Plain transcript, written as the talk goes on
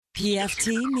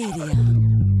PFT Media.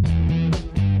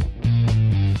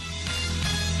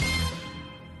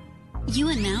 You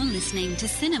are now listening to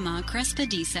Cinema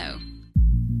Crespediso.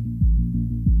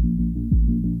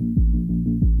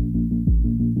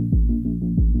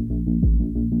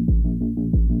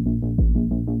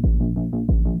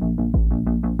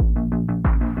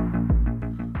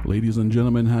 Ladies and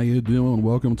gentlemen, how you doing?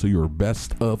 Welcome to your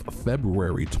best of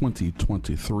February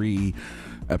 2023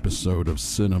 episode of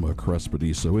Cinema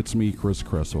Crespediso. It's me, Chris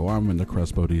Crespo. I'm in the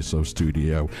Crespediso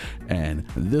studio, and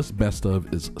this best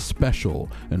of is special.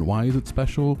 And why is it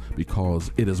special? Because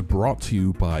it is brought to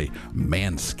you by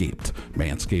Manscaped.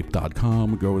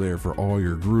 Manscaped.com. Go there for all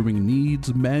your grooming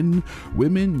needs, men,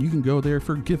 women. You can go there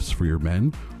for gifts for your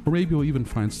men, or maybe you'll even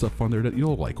find stuff on there that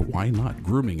you'll like. Why not?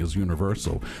 Grooming is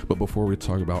universal. But before we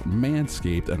talk about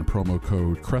Manscaped and promo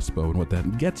code Crespo and what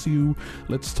that gets you,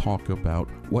 let's talk about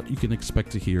what you can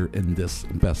expect to hear in this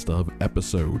best of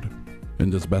episode. In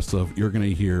this best of, you're going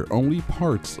to hear only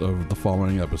parts of the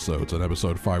following episodes. In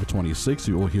episode 526,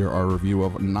 you will hear our review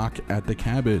of Knock at the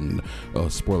Cabin, a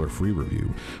spoiler-free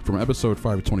review. From episode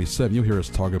 527, you'll hear us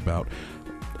talk about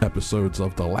episodes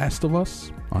of The Last of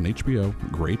Us on HBO,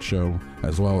 great show,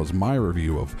 as well as my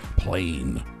review of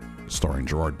Plane, starring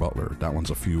Gerard Butler. That one's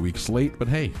a few weeks late, but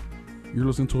hey, you're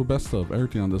listening to a best of.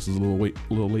 Everything on this is a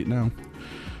little late now.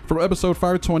 From episode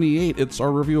 528, it's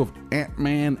our review of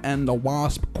Ant-Man and the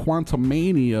Wasp: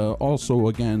 Quantumania, also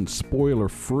again spoiler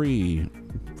free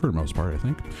for the most part, I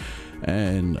think.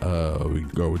 And we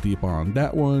go deep on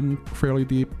that one, fairly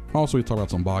deep. Also, we talk about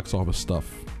some box office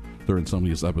stuff during some of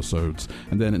these episodes.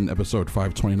 And then in episode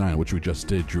 529, which we just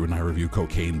did, Drew and I review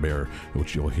Cocaine Bear,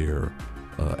 which you'll hear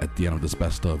at the end of this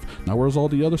best of. Now, where's all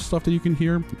the other stuff that you can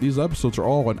hear? These episodes are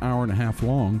all an hour and a half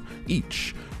long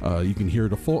each. You can hear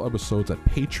the full episodes at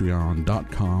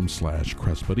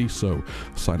patreon.com/Crespediso.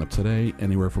 Sign up today,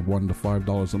 anywhere from $1 to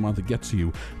 $5 a month. It gets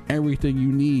you everything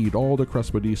you need, all the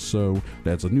Crespediso.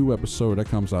 That's a new episode that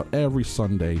comes out every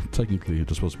Sunday. Technically, it's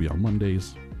just supposed to be on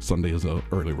Mondays. Sunday is an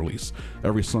early release.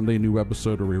 Every Sunday, new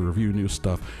episode where we review new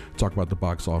stuff, talk about the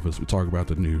box office, we talk about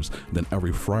the news. Then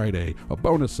every Friday, a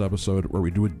bonus episode where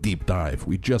we do a deep dive.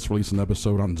 We just released an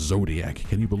episode on Zodiac.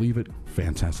 Can you believe it?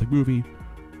 Fantastic movie.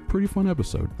 Pretty fun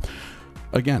episode.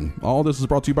 Again, all this is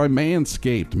brought to you by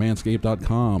Manscaped,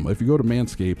 manscaped.com. If you go to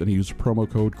Manscaped and use promo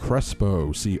code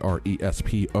CRESPO,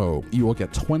 CRESPO, you will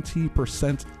get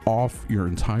 20% off your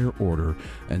entire order,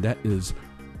 and that is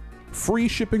free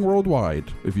shipping worldwide,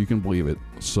 if you can believe it.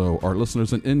 So our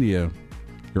listeners in India,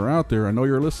 you're out there. I know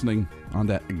you're listening on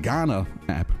that Gaana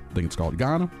app. I think it's called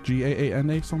Gaana,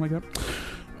 Gaana, something like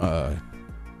that.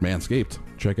 Manscaped,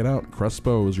 check it out.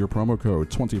 Crespo is your promo code,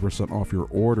 20% off your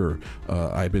order.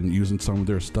 I've been using some of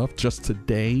their stuff. Just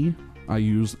today, I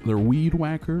used their Weed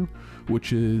Whacker,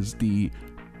 which is the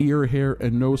ear hair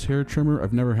and nose hair trimmer.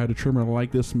 I've never had a trimmer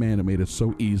like this. Man, it made it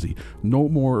so easy. No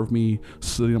more of me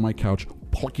sitting on my couch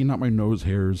plucking out my nose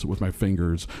hairs with my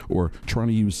fingers or trying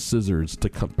to use scissors to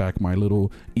cut back my little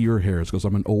ear hairs because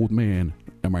I'm an old man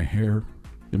and my hair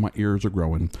and my ears are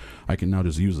growing. I can now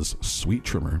just use this sweet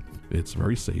trimmer. It's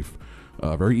very safe,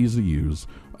 very easy to use.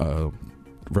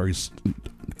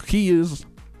 Key is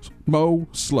mow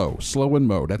slow and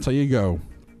mow. That's how you go.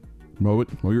 Mow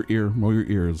it, mow your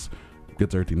ears.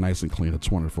 Gets everything nice and clean.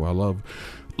 It's wonderful. I love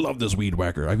this Weed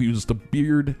Whacker. I've used the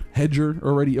beard hedger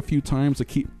already a few times to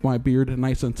keep my beard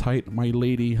nice and tight. My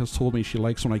lady has told me she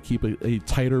likes when I keep a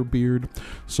tighter beard.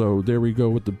 So there we go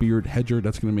with the beard hedger.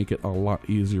 That's going to make it a lot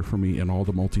easier for me, and all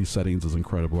the multi settings is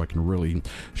incredible. I can really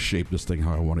shape this thing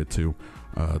how I want it to.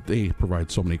 They provide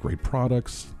so many great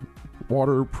products.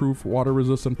 Waterproof,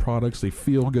 water-resistant products. They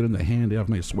feel good in the hand. They have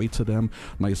nice weight to them.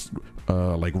 Nice,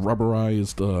 like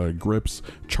rubberized grips,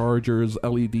 chargers,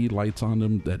 LED lights on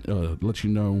them that let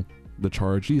you know the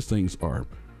charge. These things are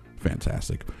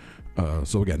fantastic.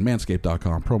 So again,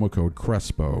 manscaped.com, promo code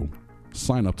Crespo.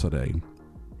 Sign up today.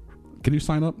 Can you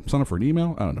sign up? Sign up for an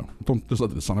email? I don't know. Don't just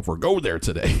let it sign up for. Go there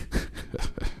today.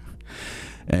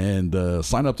 And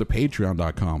sign up to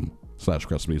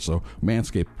patreon.com/Crespo. So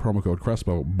Manscaped, promo code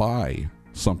Crespo. Buy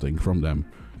something from them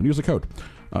and use the code.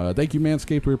 Thank you,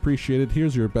 Manscaped. We appreciate it.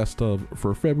 Here's your best of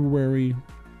for February.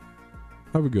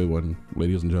 Have a good one,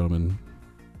 ladies and gentlemen.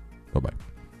 Bye-bye.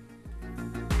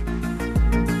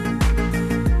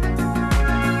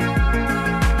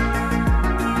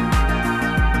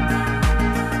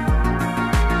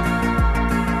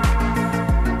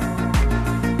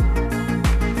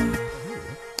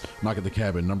 Knock at the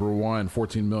Cabin, number 1,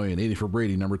 14 million. 80 for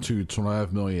Brady, number 2,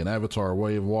 25 million. Avatar,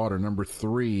 Way of Water, number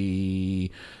 3,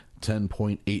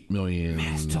 10.8 million.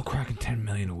 Man, still cracking 10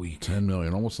 million a week. 10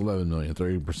 million, almost 11 million,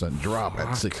 30% drop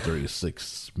at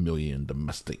 636 million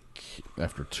domestic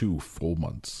after 2 full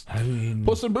months. I mean,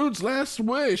 Puss in Boots: Last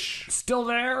Wish, still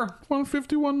there.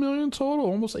 151 million total,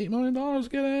 almost $8 million.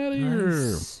 Get out of here.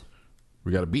 Nice.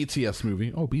 We got a BTS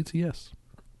movie. Oh, BTS.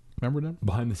 Remember them?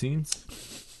 Behind the scenes.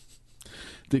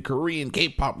 The Korean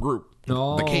K-pop group.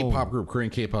 Oh. The K-pop group. Korean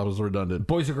K-pop is redundant.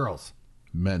 Boys or girls?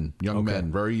 Men. Young Okay.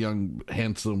 men. Very young,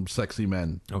 handsome, sexy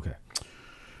men. Okay.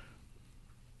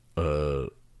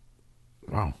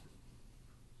 Wow.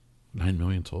 9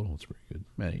 million total. That's pretty good.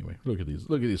 Anyway, look at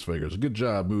these figures. Good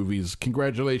job, movies.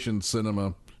 Congratulations,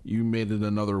 cinema. You made it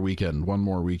another weekend. One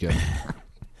more weekend.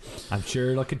 I'm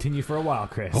sure it'll continue for a while,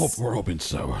 Chris. We're hoping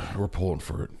so. We're pulling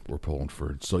for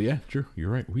it. So yeah, Drew, you're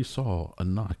right. We saw A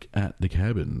Knock at the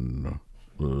Cabin.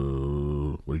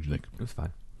 What did you think? It was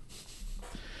fine.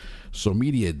 So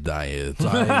media diet. We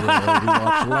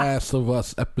watched Last of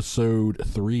Us episode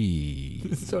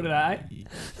 3. So did I.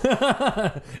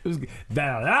 It was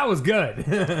that was good.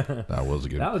 That was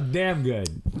good. That was damn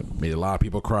good. Made a lot of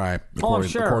people cry. I'm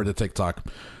sure. According to TikTok.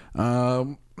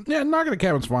 Yeah, Knock at the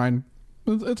Cabin's fine.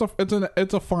 It's an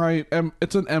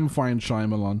M. Fine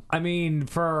Shyamalan. I mean,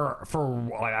 for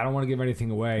like, I don't want to give anything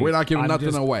away. We're not giving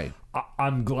nothing away.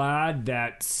 I'm glad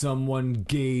that someone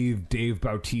gave Dave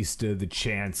Bautista the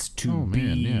chance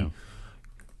to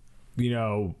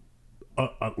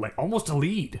like almost a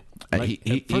lead. Like,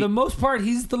 for the most part,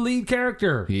 he's the lead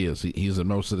character. He is. He's in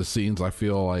most of the scenes. I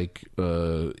feel like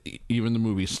even the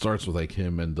movie starts with like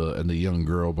him and the young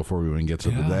girl before we even get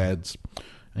to the dads.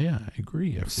 Yeah, I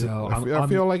agree. I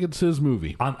feel like it's his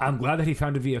movie. I'm glad that he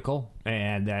found a vehicle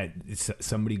and that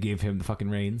somebody gave him the fucking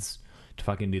reins to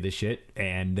fucking do this shit,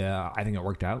 and I think it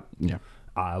worked out. Yeah.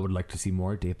 I would like to see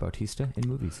more Dave Bautista in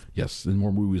movies. Yes, in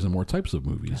more movies and more types of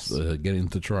movies. Yes. Getting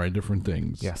to try different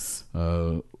things. Yes.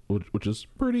 Which is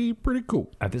pretty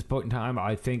cool. At this point in time,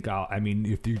 I think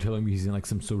if you're telling me he's in like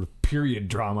some sort of period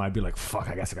drama, I'd be like, fuck,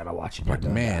 I guess I gotta watch it. Like,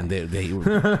 man, they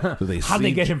how'd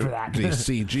they get him for that? Do they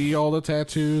CG all the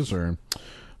tattoos or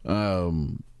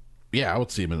yeah, I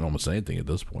would see him in almost anything at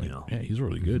this point. Yeah, he's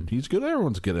really good. He's good.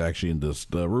 Everyone's good actually in this.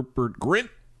 Rupert Grint.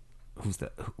 Who's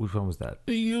that? Which one was that?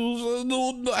 He was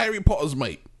the Harry Potter's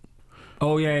mate.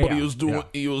 Oh yeah, But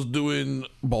he was doing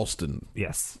Boston.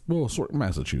 Yes. Well, sort of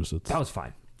Massachusetts. That was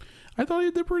fine. I thought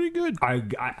he did pretty good.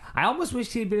 I almost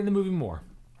wish he had been in the movie more.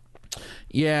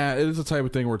 Yeah, it is the type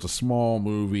of thing where it's a small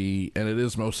movie and it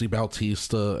is mostly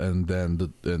Bautista and then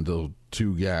the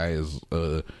two guys,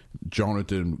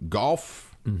 Jonathan Goff.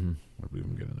 Mm-hmm. I believe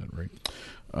I'm getting that right.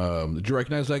 Did you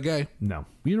recognize that guy? No.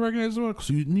 You didn't recognize him because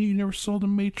you never saw The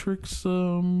Matrix.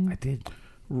 I did.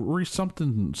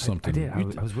 Something. I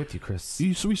did. I was with you, Chris.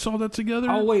 So we saw that together.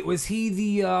 Oh wait, was he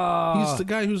the? He's the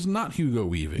guy who's not Hugo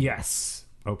Weaving. Yes.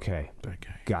 Okay. That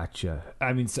guy. Gotcha.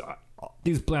 I mean, so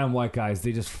these bland white guys,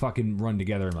 they just fucking run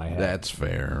together in my head. That's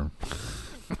fair.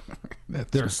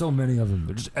 There are so many of them.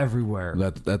 They're just everywhere.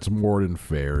 That's more than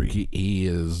fair. He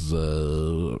is,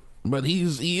 but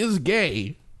he is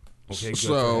gay. Okay,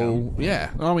 so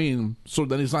yeah, I mean, so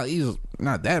then he's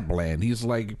not that bland. He's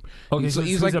like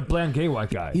he's like a bland gay white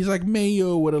guy. He's like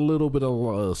mayo with a little bit of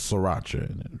sriracha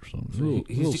in it or something.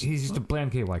 He's just a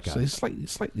bland gay white guy. So he's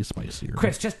slightly spicier.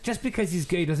 Chris, just because he's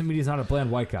gay doesn't mean he's not a bland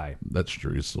white guy. That's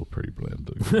true. He's still pretty bland.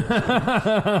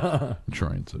 I'm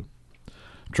trying to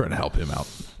help him out.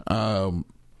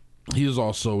 He is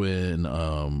also in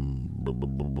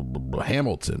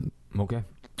Hamilton. Okay.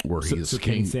 Where he's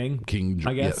King.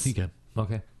 I guess. Yes, he can.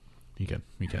 Okay. He can.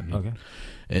 Okay.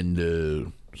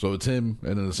 And so it's him,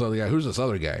 and then this other guy. Who's this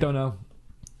other guy? Don't know.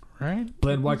 Right?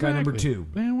 Bland white guy number 2.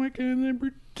 Bland white guy number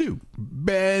 2.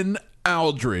 Ben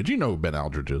Aldridge. You know who Ben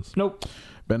Aldridge is? Nope.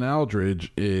 Ben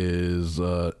Aldridge is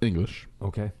English.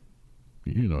 Okay.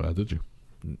 You know that, did you?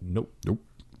 Nope.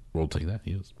 We'll take that.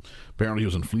 He is. Apparently, he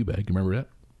was in Fleabag. You remember that?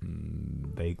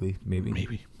 Vaguely, maybe.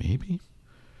 Maybe.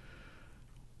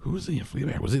 Who was he in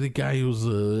Fleabag? Was he the guy who was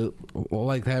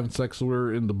liked having sex with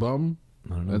her in the bum,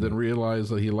 I don't know, and then realized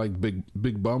that he liked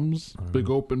big bums, big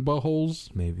open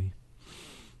buttholes? Maybe.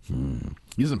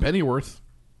 He's in Pennyworth.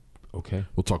 Okay.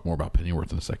 We'll talk more about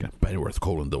Pennyworth in a second. Pennyworth: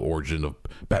 the origin of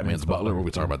Batman's butler. We'll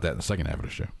be talking about that in the second half of the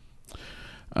show.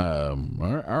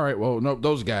 All right. Well, no,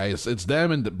 those guys. It's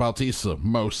them and Bautista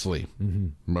mostly. Mm-hmm.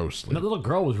 Mostly. The little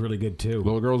girl was really good too.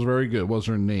 Little girl's very good. What's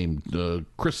her name?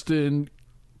 Kristen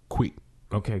Cui.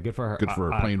 Okay, good for her. Good for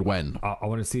her. Playing Gwen. I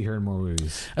want to see her in more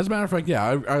movies. As a matter of fact,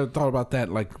 yeah, I thought about that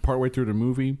like partway through the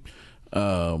movie.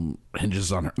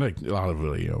 Hinges on her, like a lot of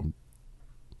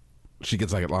she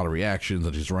gets like a lot of reactions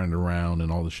and she's running around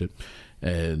and all this shit.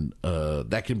 And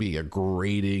that can be a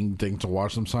grating thing to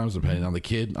watch sometimes, depending on the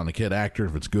kid actor,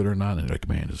 if it's good or not. And like,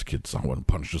 man, this kid, someone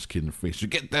punched this kid in the face. You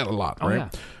get that a lot,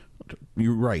 right? Yeah.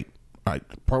 You're right.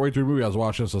 Partway through the movie, I was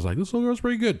watching this. I was like, this little girl's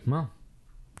pretty good. Well,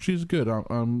 she's good. I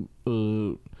don't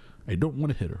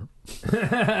want to hit her.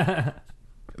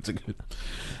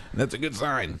 That's a good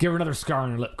sign. give her another scar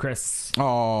on her lip, Chris.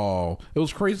 Oh, it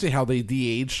was crazy how they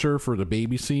de-aged her for the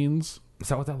baby scenes. Is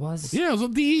that what that was? Yeah, it was a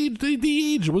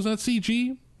de-age. Wasn't that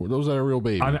CG? Or was that a real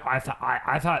baby? I mean, I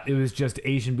thought it was just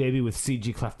Asian baby with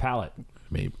CG cleft palate.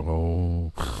 Maybe.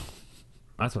 Oh,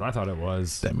 That's what I thought it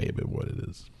was. that may have been what it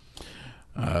is.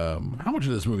 How much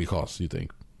did this movie cost, do you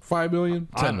think? $5 million?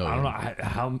 $10 million? I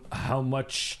don't know how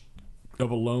much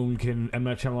of a loan can M.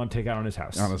 Night Shyamalan take out on his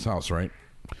house. On his house, right?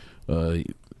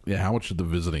 Yeah, how much did The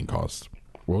Visiting cost?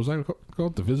 What was that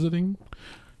called? The Visiting?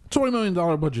 $20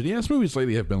 million budget. Yeah, this movies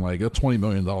lately have been like a $20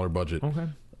 million budget. Okay.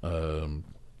 And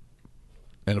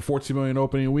a $14 million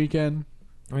opening weekend.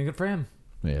 I mean, good for him.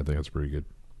 Yeah, I think that's pretty good.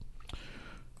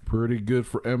 Pretty good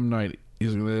for M. Night.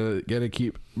 He's gonna get to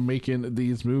keep making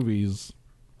these movies.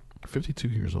 52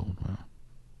 years old. Wow.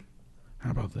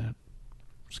 How about that?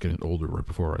 Just getting older right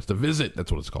before our eyes. The Visit.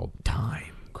 That's what it's called.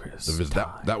 Time, Chris. The Visit.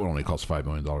 Time. That one only cost $5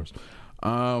 million.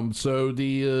 So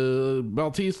the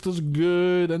Bautista's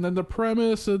good, and then the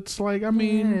premise, it's like, I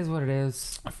mean, it is what it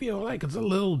is. I feel like it's a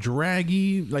little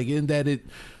draggy, like in that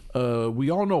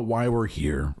we all know why we're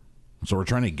here. So we're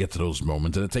trying to get to those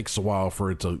moments, and it takes a while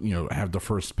for it to, have the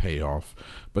first payoff.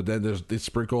 But then they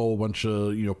sprinkle a bunch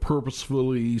of,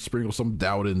 purposefully sprinkle some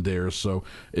doubt in there. So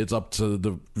it's up to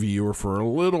the viewer for a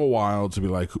little while to be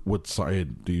like, what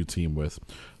side do you team with?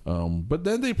 But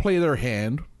then they play their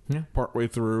hand partway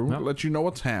through, let you know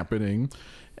what's happening.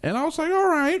 And I was like, all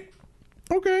right,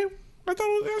 okay. I thought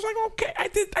it was like, okay,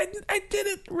 I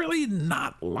didn't really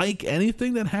not like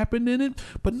anything that happened in it,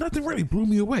 but nothing really blew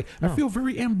me away. No. I feel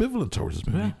very ambivalent towards this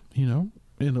movie, in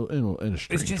a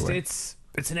strange way.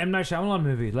 It's an M. Night Shyamalan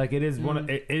movie. Like, it is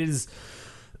it is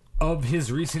of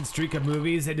his recent streak of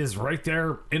movies. It is right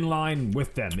there in line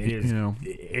with them. It is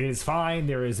it is fine.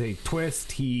 There is a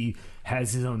twist. He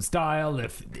has his own style.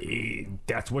 If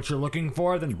that's what you're looking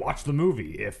for, then watch the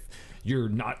movie. If you're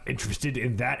not interested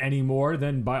in that anymore,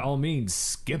 then by all means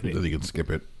skip it. Then you can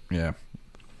skip it. Yeah.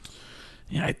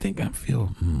 Yeah, I think I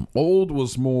feel Old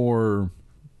was more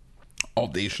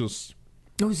audacious.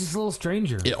 No, he's just a little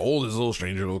stranger. Yeah, Old is a little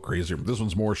stranger, a little crazier. This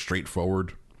one's more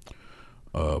straightforward.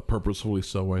 Purposefully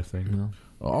so, I think. Yeah.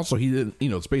 Also, he didn't.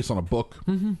 It's based on a book.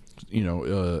 Mm-hmm.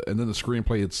 And then the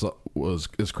screenplay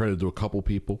is credited to a couple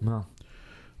people. No.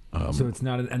 So it's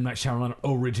not an M. Night Shyamalan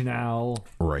original.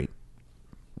 Right.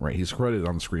 He's credited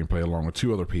on the screenplay along with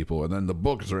two other people, and then the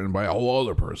book is written by a whole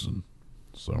other person.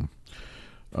 So,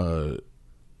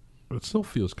 it still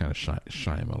feels kind of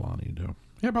Shyamalan-y, though.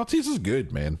 Yeah, Bautista's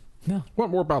good, man. Yeah. Want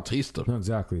more Bautista? No,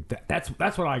 exactly. That's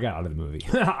what I got out of the movie.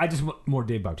 I just want more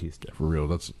Dave Bautista. For real,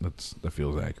 that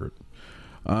feels accurate.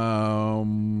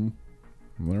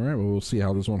 All right, well, we'll see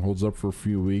how this one holds up for a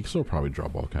few weeks. It'll probably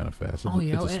drop off kind of fast.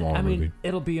 It's a smaller movie.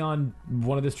 It'll be on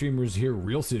one of the streamers here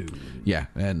real soon. Yeah,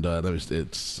 and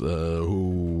it's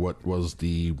what was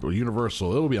the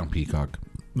Universal? It'll be on Peacock.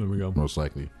 There we go. Most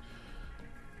likely,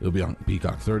 it'll be on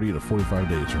Peacock 30 to 45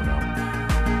 days from now.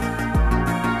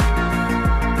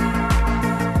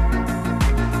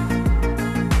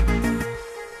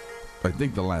 I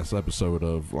think the last episode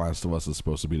of Last of Us is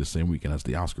supposed to be the same weekend as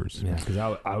the Oscars. Yeah, because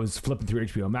I was flipping through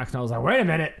HBO Max and I was like, wait a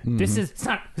minute, this is it's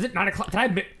not. Is it 9 o'clock? Did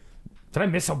I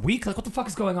miss a week? Like, what the fuck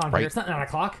is going on here? It's not 9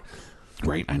 o'clock.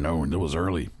 Right, I know, and it was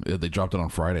early. They dropped it on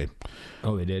Friday.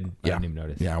 Oh, they did? Yeah. I didn't even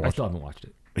notice. Yeah, I still haven't watched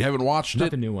it. You haven't watched Not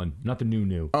it? the new one. Not the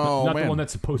new. Oh, not man. the one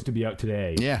that's supposed to be out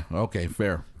today. Yeah, okay,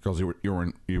 fair. Because you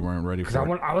weren't ready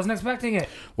for it. I wasn't expecting it.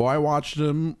 Well, I watched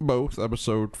them both,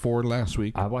 episode 4 last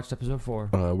week. I watched episode 4.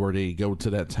 Where they go to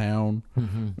that town,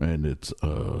 and it's,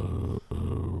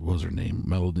 what's her name?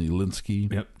 Melanie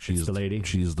Linsky. Yep, she's the lady.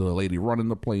 She's the lady running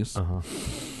the place. Uh-huh.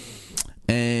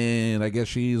 And I guess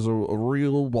she's a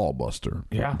real wall buster.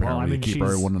 Yeah, apparently, well, I mean, to keep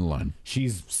everyone in line.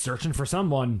 She's searching for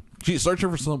someone. She's searching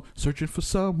for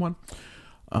someone.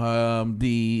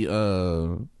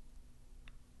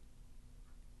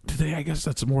 Today, I guess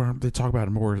that's more. They talk about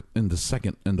it more in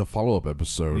the follow-up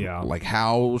episode. Yeah, like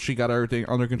how she got everything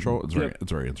under control.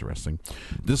 It's very interesting.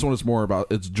 This one is more about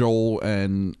it's Joel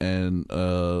and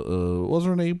what's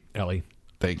her name? Ellie.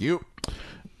 Thank you.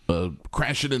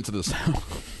 Crashing into this town.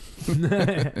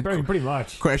 pretty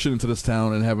much crashing into this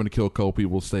town and having to kill a couple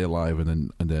people, stay alive,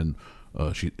 and then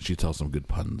she tells some good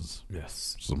puns.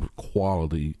 Yes, some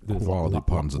quality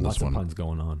puns in this one. Lots of puns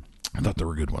going on. I thought they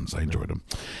were good ones. I enjoyed them.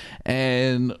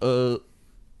 And then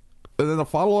the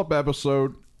follow-up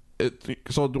episode,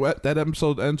 that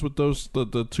episode ends with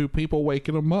the two people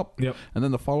waking them up. Yep. And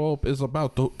then the follow-up is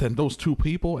about then those two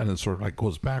people, and it sort of like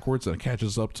goes backwards and it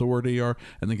catches up to where they are,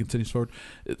 and then continues forward.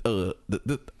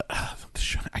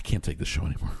 I can't take this show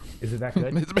anymore. Is it that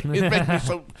good?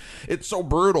 It's so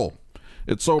brutal.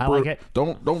 It's so brutal. Like it.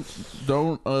 Don't.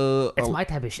 It's my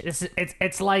type of shit.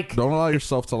 It's like Don't allow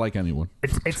yourself to like anyone.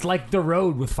 it's like The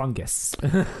Road with fungus.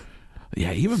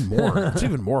 Yeah, even more. It's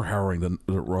even more harrowing than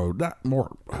The Road. Not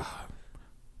more.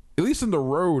 At least in The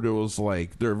Road, it was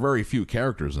like there are very few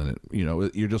characters in it. You know,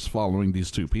 you're just following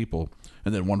these two people,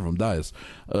 and then one of them dies.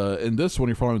 In this one,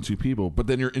 you're following two people, but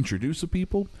then you're introduced to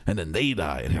people, and then they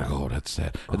die, and you're like, oh, that's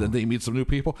sad. And then they meet some new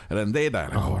people, and then they die.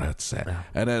 Like, oh, that's sad.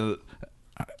 And then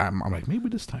I'm like, maybe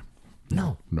this time.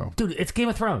 No, dude, it's Game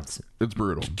of Thrones. It's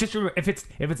brutal. Just remember, if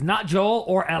it's not Joel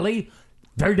or Ellie,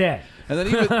 they're dead. And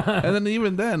then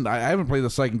even then, I haven't played the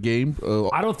second game.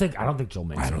 I don't think Joel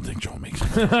makes it. I don't think Joel makes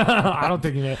it. I don't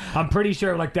think he. I'm pretty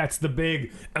sure like that's the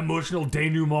big emotional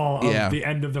denouement of the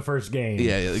end of the first game.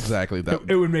 Yeah, exactly.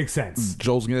 It would make sense.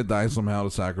 Joel's gonna die somehow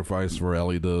to sacrifice for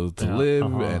Ellie to live,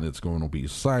 and it's going to be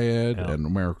sad, and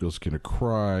America's gonna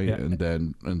cry, and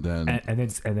then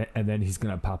he's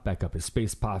gonna pop back up as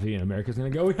Space Poppy, and America's gonna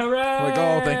go, hooray! Like,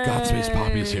 oh, thank God, Space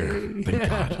Poppy's here. Thank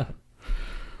God.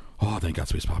 Oh, thank God,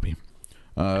 Space Poppy.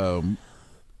 Yeah,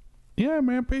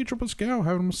 man, Pedro Pascal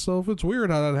having himself. It's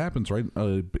weird how that happens, right?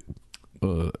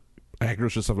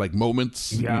 Actors just have like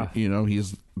moments. Yeah, you know,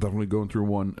 he's definitely going through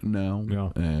one now. Yeah,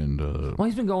 and well,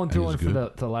 he's been going through one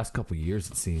for the last couple of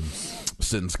years, it seems.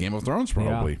 Since Game of Thrones,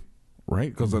 probably, right?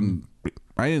 Because then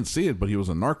I didn't see it, but he was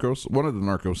in Narcos. One of the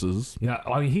Narcoses. Yeah,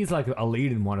 I mean, he's like a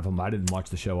lead in one of them. I didn't watch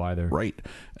the show either. Right,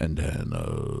 and then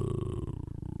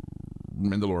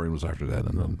Mandalorian was after that,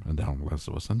 and then down Last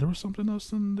of Us, and there was something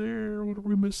else in there. What are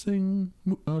we missing,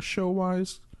 show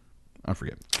wise? I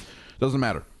forget. Doesn't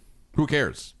matter. Who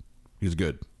cares? He's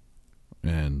good,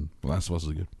 and Last of Us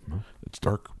is good. It's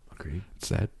dark. Agreed. It's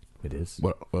sad. It is.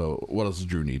 What else does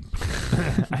Drew need?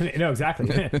 No,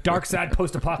 exactly. Dark, sad,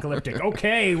 post-apocalyptic.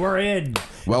 Okay, we're in.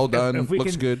 Well done.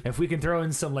 Looks good. If we can throw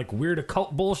in some like weird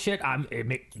occult bullshit, it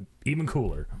make even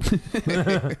cooler.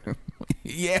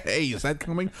 Yeah, hey, is that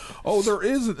coming? Oh, there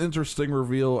is an interesting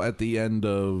reveal at the end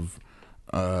of,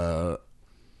 I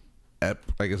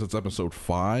guess it's episode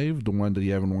 5, the one that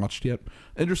you haven't watched yet.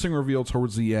 Interesting reveal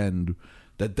towards the end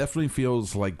that definitely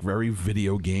feels like very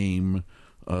video game.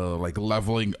 Like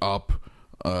leveling up,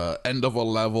 end of a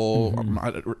level.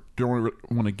 I don't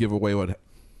want to give away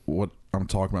what I'm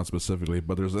talking about specifically,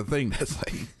 but there's a thing that's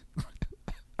like,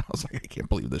 I was like, I can't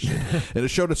believe this shit. And it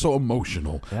showed it so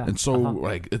emotional and so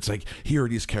like it's like, here are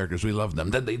these characters, we love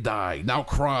them, then they die. Now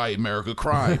cry, America,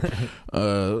 cry.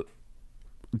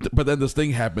 But then this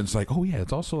thing happens, like, oh yeah,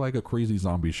 it's also like a crazy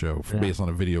zombie show based on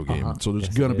a video game. So there's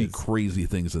gonna be crazy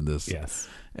things in this. Yes.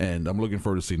 And I'm looking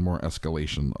forward to seeing more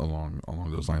escalation along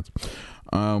those lines.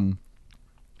 I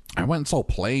went and saw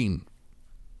Plane.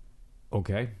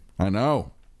 Okay. I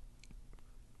know.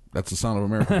 That's the sound of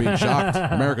America being shocked.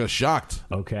 America's shocked.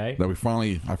 Okay. That I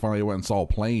finally went and saw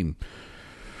Plane.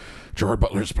 Gerard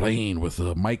Butler's Plane with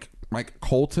Mike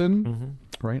Colton,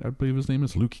 right? I believe his name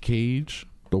is Luke Cage,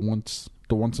 the once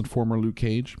and former Luke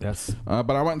Cage. Yes.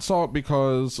 But I went and saw it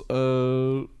because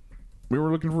we were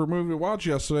looking for a movie to watch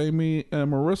yesterday, me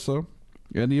and Marissa,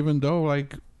 and even though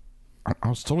like I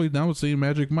was totally down with seeing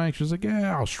Magic Mike, she was like,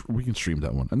 yeah, we can stream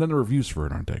that one. And then the reviews for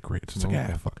it aren't that great. So it's like,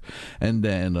 yeah, fuck. And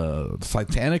then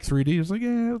Titanic 3D was like,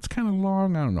 yeah, it's kind of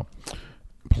long. I don't know.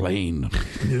 Plane.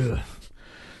 Yeah.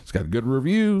 It's got good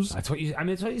reviews. That's what you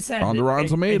said. On the Rotten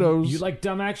Tomatoes. You like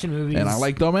dumb action movies. And I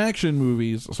like dumb action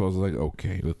movies. So I was like,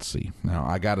 okay, let's see. Now,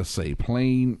 I got to say,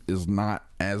 Plane is not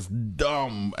as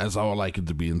dumb as I would like it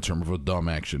to be in terms of a dumb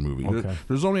action movie. Okay.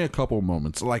 There's only a couple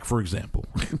moments. Like, for example,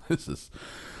 this is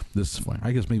fine.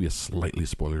 I guess maybe a slightly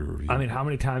spoiler review. I mean, how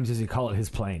many times does he call it his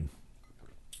plane?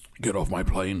 Get off my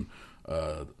plane.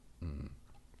 Does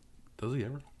he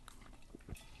ever?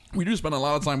 We do spend a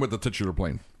lot of time with the titular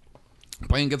plane.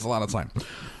 Plane gets a lot of time.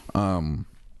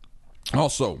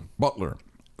 Also, Butler,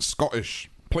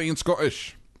 Scottish, playing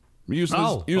Scottish, using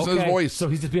his voice. So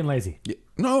he's just being lazy. Yeah.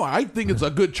 No, I think it's a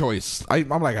good choice. I'm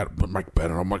like Mike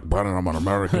Bannon. I'm an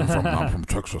American I'm from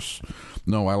Texas.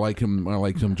 No, I like him. I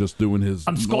like him just doing his.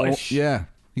 I'm Scottish. Yeah,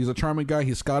 he's a charming guy.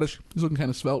 He's Scottish. He's looking kind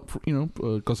of svelte,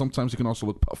 because sometimes he can also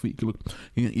look puffy.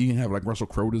 He can have like Russell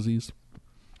Crowe disease.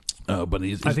 But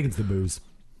I think it's the booze.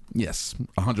 Yes,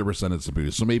 100% it's the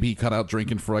booze. So maybe he cut out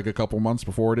drinking for like a couple months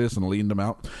before this and leaned him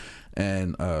out,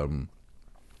 and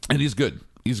he's good.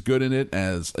 He's good in it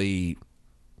as a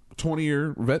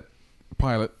 20-year vet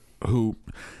pilot who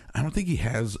I don't think he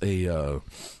has a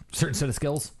certain set of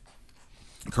skills.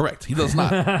 Correct. He does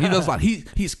not. He does not.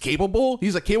 He's capable.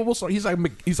 He's a capable. He's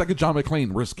like a John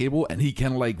McClane, where he's capable and he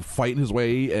can like fight in his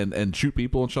way and shoot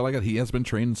people and shit like that. He has been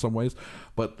trained in some ways,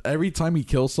 but every time he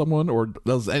kills someone or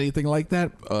does anything like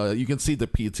that, you can see the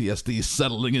PTSD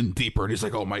settling in deeper. And he's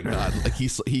like, oh my god, like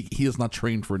he is not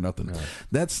trained for nothing. No.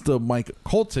 That's the Mike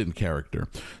Colton character.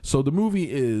 So the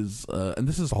movie is, and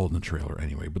this is all in the trailer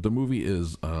anyway. But the movie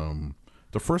is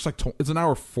the first it's an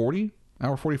hour 40.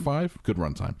 Hour 45, good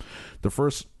runtime. The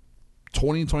first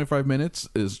 20, 25 minutes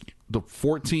is the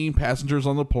 14 passengers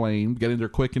on the plane getting their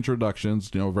quick introductions,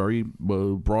 very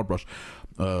broad brush.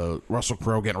 Russell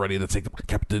Crowe getting ready to take the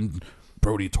Captain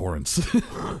Brody Torrance.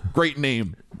 Great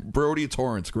name. Brody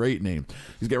Torrance, great name.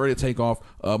 He's getting ready to take off.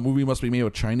 Movie must be made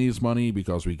with Chinese money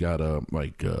because we got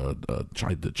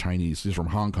the Chinese, he's from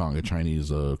Hong Kong, a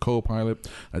Chinese co-pilot.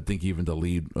 I think even the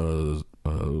lead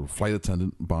flight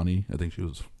attendant, Bonnie, I think she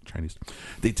was Chinese.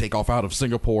 They take off out of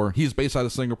Singapore. He's based out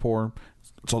of Singapore.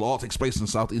 So it all takes place in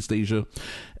Southeast Asia.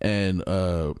 And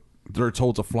they're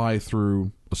told to fly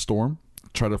through a storm,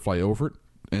 try to fly over it.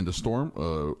 And the storm,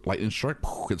 lightning strike,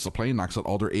 hits the plane, knocks out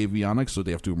all their avionics, so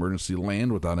they have to emergency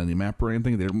land without any map or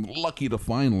anything. They're lucky to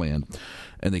find land,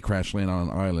 and they crash land on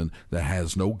an island that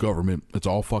has no government. It's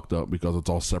all fucked up because it's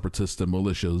all separatists and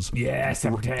militias. Yeah,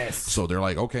 separatists. So they're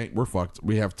like, okay, we're fucked.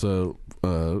 We have to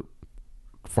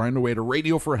find a way to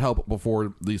radio for help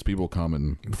before these people come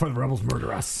and... Before the rebels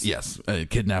murder us. Yes,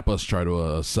 kidnap us, try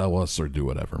to sell us, or do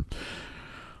whatever.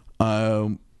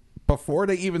 Before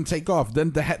they even take off,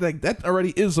 then that already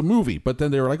is a movie. But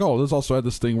then they were like, oh, there's also had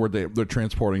this thing where they're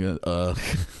transporting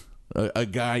a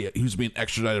guy who's being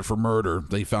extradited for murder.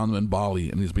 They found him in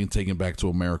Bali, and he's being taken back to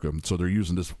America. So they're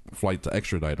using this flight to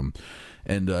extradite him.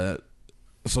 And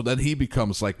so then he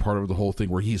becomes like part of the whole thing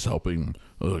where he's helping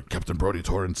Captain Brody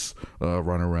Torrance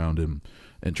run around and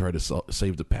try to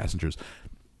save the passengers.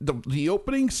 The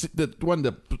opening,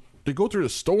 when they go through the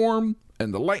storm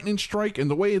and the lightning strike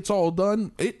and the way it's all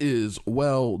done, it is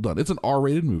well done. It's an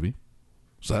R-rated movie,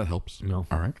 so that helps. No,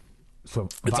 all right. So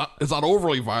it's not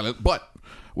overly violent, but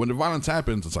when the violence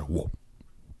happens, it's like, whoa,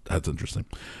 that's interesting.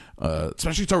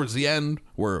 Especially towards the end,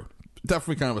 where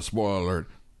definitely kind of a spoiler alert.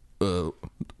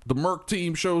 The Merc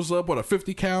team shows up with a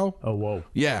 50 cal. Oh, whoa.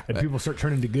 Yeah. And people start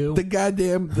turning to goo. The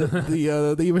goddamn,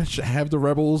 they even have the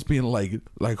rebels being like,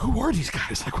 who are these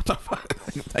guys? Like, what the fuck?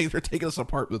 Like, they're taking us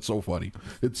apart. It's so funny.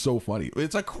 It's so funny.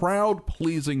 It's a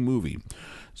crowd-pleasing movie.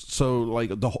 So, like,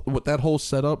 with that whole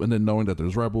setup, and then knowing that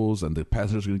there's rebels and the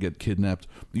passengers are going to get kidnapped,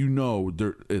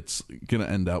 it's going to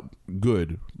end out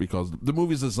good because the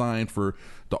movie's designed for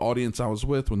the audience I was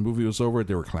with. When the movie was over,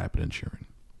 they were clapping and cheering.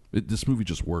 This movie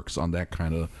just works on that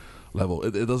kind of level.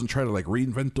 It doesn't try to like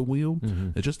reinvent the wheel.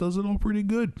 Mm-hmm. It just does it all pretty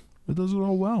good. It does it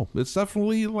all well. It's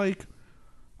definitely like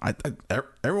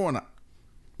everyone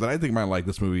that I think might like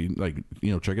this movie. Like,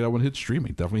 check it out when it hits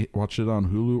streaming. Definitely watch it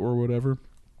on Hulu or whatever.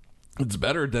 It's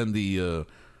better than the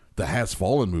Has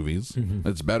Fallen movies. Mm-hmm.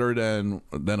 It's better than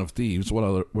Den of Thieves. What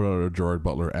other Gerard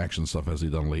Butler action stuff has he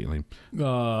done lately?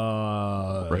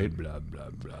 Right. Blah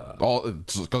blah blah.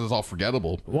 Because it's all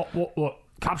forgettable. What?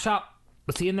 Cop Shop?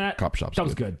 Was he in that? Cop Shop's that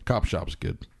was good. Cop Shop's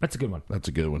good. That's a good one. That's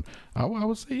a good one. I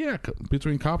would say, yeah,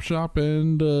 between Cop Shop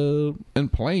and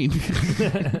Plane,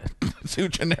 two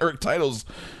generic titles.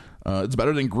 It's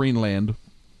better than Greenland.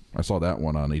 I saw that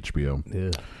one on HBO. Yeah.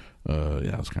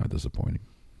 Yeah, it was kind of disappointing.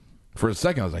 For a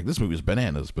second, I was like, "This movie is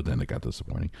bananas," but then it got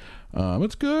disappointing.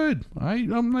 It's good.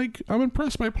 I'm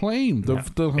impressed by Plane, the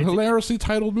hilariously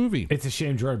titled movie. It's a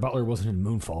shame Gerard Butler wasn't in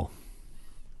Moonfall.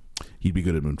 He'd be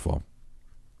good at Moonfall.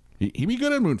 He'd be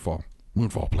good at Moonfall.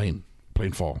 Moonfall, plane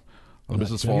fall.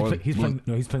 Olympus has fallen. He's playing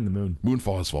the moon.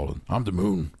 Moonfall has fallen. I'm the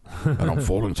moon, and I'm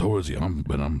falling towards you.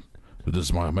 This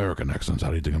is my American accent. How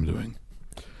do you think I'm doing?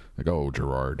 Like, oh,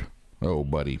 Gerard. Oh,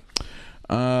 buddy.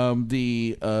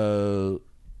 The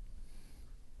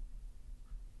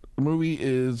movie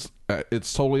is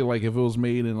it's totally like if it was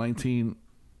made in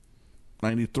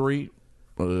 1993.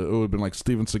 It would have been like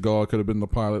Steven Seagal could have been the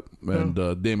pilot, and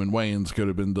Damon Wayans could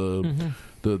have been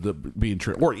the being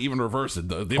or even reverse it.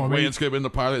 Damon Wayans could have been the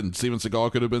pilot, and Steven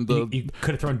Seagal could have been the. You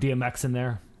could have thrown DMX in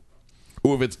there.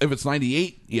 Oh, if it's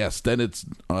 98, yes, then it's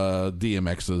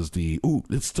DMX is the. Ooh,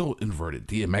 it's still inverted.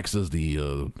 DMX is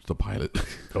the pilot.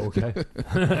 Okay,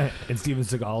 and Steven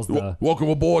Seagal's the. Welcome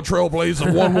aboard,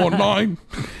 Trailblazer 119.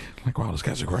 Like, wow, this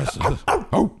guy's aggressive.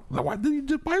 Oh, why did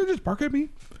the pilot just bark at me?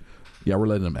 Yeah, we're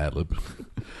letting him ad-lib.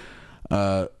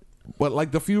 But like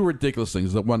the few ridiculous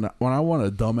things that when I want a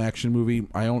dumb action movie,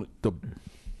 the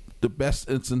best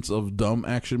instance of dumb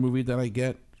action movie that I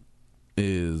get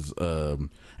is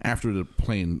after the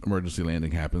plane emergency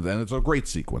landing happens, and it's a great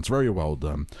sequence, very well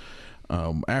done.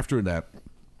 After that,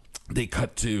 they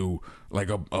cut to like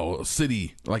a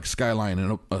city, like skyline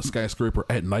and a skyscraper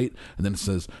at night, and then it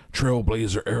says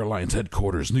Trailblazer Airlines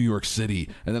headquarters, New York City,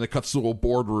 and then it cuts to a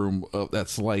boardroom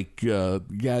that's like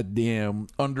goddamn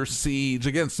Under Siege.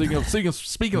 Again, speaking of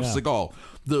Seagal,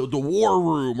 the war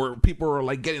room where people are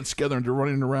like getting together and they're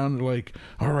running around and like,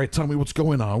 all right, tell me what's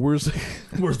going on. Where's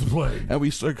the plane? And we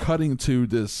start cutting to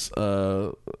this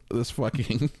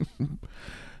fucking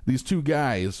these two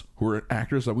guys who are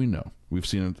actors that we know. We've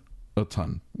seen a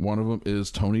ton. One of them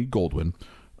is Tony Goldwyn.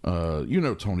 You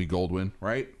know Tony Goldwyn,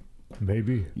 right?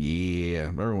 Maybe. Yeah,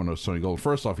 everyone knows Tony Goldwyn.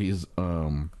 First off, he's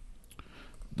the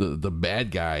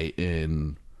bad guy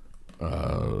in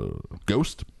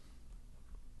Ghost,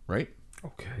 right?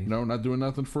 Okay. No, not doing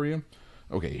nothing for you.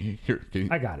 Okay, here.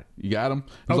 I got it. You got him.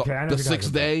 Okay, I know the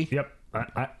Sixth Day. Yep.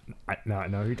 I know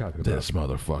who you're talking about. This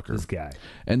motherfucker. This guy.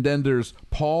 And then there's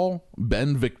Paul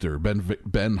Ben Victor.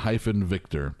 Ben hyphen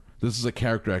Victor. This is a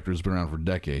character actor who's been around for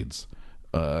decades.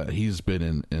 He's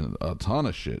been in a ton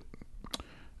of shit.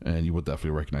 And you would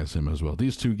definitely recognize him as well.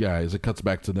 These two guys, it cuts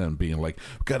back to them being like,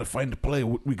 we got to find a play.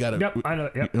 We got to. Yep, I know.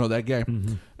 Yep. You know that guy?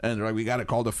 Mm-hmm. And they're like, we got to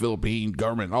call the Philippine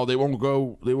government. Oh, they won't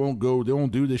go. They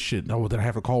won't do this shit. No, then I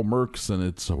have to call Mercs. And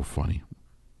it's so funny.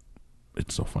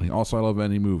 It's so funny. Also, I love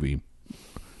any movie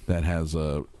that has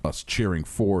us cheering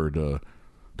for the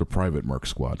private Merc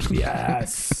squad.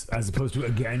 Yes, as opposed to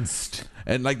against.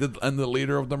 And like the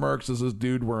leader of the Mercs is this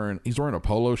dude he's wearing a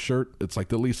polo shirt. It's like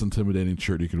the least intimidating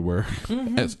shirt you could wear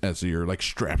as you're like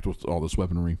strapped with all this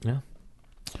weaponry. Yeah.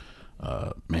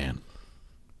 Man,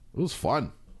 it was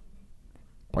fun.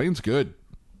 Playing's good,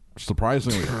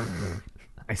 surprisingly.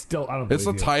 I don't. It's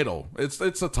a title. It's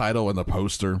a title and the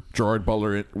poster. Gerard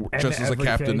Butler just as a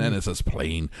captain, and it says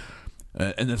plane.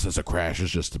 And this is a crash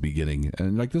is just the beginning,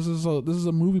 and like this is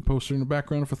a movie poster in the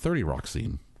background of a 30 Rock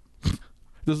scene.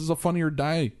 This is a Funny or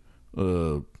Die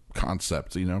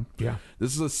concept, you know. Yeah.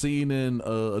 This is a scene in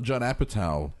a Judd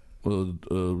Apatow,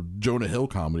 Jonah Hill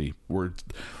comedy where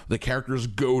the characters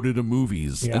go to the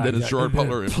movies, and then it's Gerard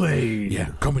Butler. Plane. Yeah,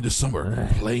 coming this summer.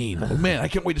 Plane. Oh man, I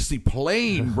can't wait to see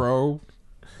Plane, bro.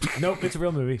 Nope, it's a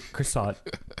real movie. Chris saw it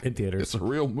in theaters. It's a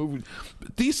real movie.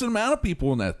 Decent amount of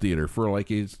people in that theater for like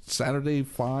a Saturday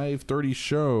 5:30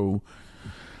 show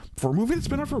for a movie that's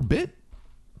been out for a bit,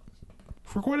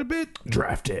 for quite a bit.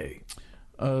 Draft Day.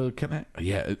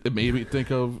 It made me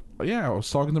think of. Yeah, I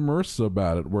was talking to Marissa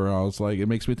about it, where I was like, it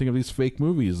makes me think of these fake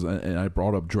movies, and I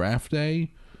brought up Draft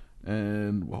Day,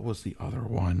 and what was the other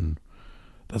one?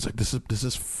 I was like, this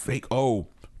is fake. Oh,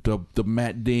 the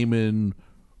Matt Damon,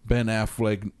 Ben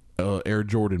Affleck Air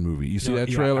Jordan movie. You see that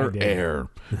trailer? Yeah, Air.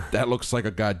 That looks like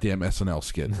a goddamn SNL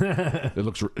skit. It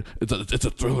looks. It's a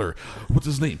thriller. What's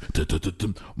his name?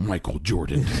 Michael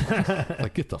Jordan.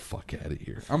 Like, get the fuck out of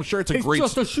here. I'm sure it's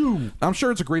just a shoe. I'm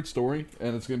sure it's a great story,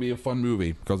 and it's gonna be a fun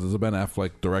movie because it's a Ben Affleck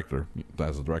director.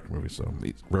 That's a direct movie, so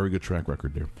very good track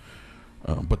record there.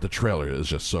 But the trailer is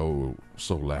just so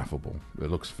laughable.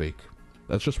 It looks fake.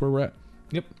 That's just where we're at.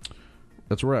 Yep.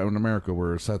 That's where we're at in America,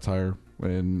 where satire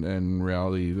and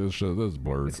reality this is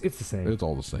blurred. It's the same. It's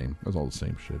all the same. It's all the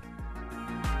same shit.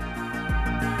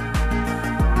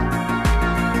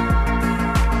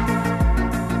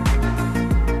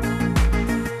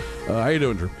 How you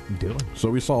doing, Drew? I'm doing. So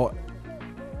we saw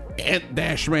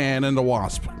Ant-Man and the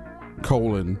Wasp: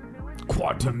 Quantumania.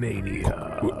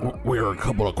 We're a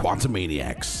couple of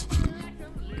quantumaniacs.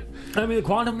 I mean, the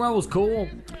Quantum Realm was cool.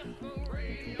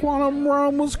 Quantum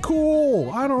Realm was cool.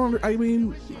 I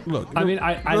mean, look. I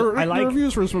like the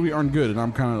reviews for this movie aren't good, and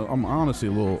I'm honestly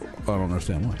a little. I don't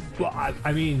understand why. Well,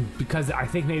 I mean, because I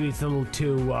think maybe it's a little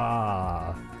too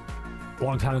long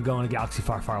time ago in a galaxy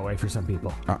far, far away for some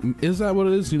people. Is that what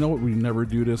it is? You know what? We never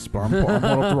do this, but I'm pulling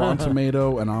up Rotten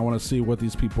Tomato, and I want to see what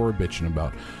these people are bitching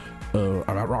about.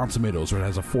 About Rotten Tomatoes, where it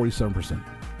has a 47%.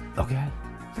 Okay.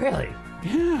 Really?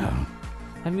 Yeah.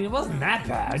 I mean, it wasn't that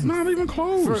bad. It's not even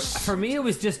close. For me, it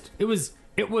was just it was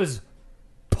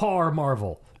par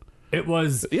Marvel. It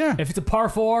was If it's a par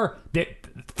 4,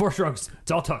 4 strokes.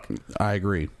 It's all took. I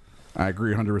agree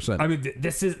 100%. I mean,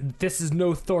 this is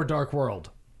no Thor: Dark World.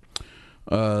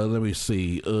 Let me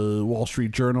see. Wall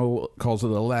Street Journal calls it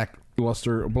a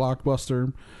lackluster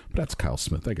blockbuster, but that's Kyle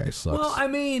Smith. That guy sucks. Well, I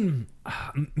mean,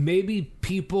 maybe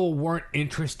people weren't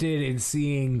interested in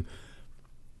seeing.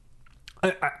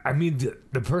 I mean,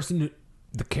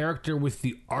 the character with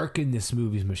the arc in this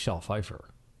movie is Michelle Pfeiffer.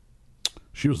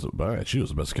 She was the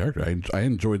best character. I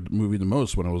enjoyed the movie the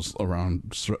most when it was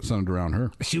centered around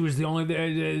her. She was the only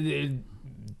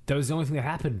that was the only thing that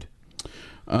happened.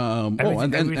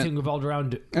 Everything revolved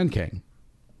around and Kang.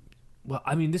 Well,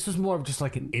 I mean, this was more of just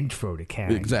like an intro to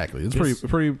Kang. Exactly, it's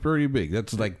pretty big.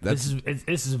 This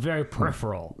is very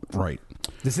peripheral, right?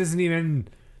 This isn't even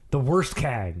the worst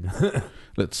Kang.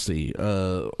 Let's see.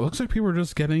 Looks like people are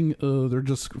just getting. They're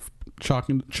just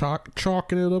chalking it up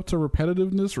to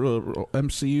repetitiveness,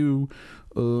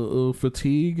 MCU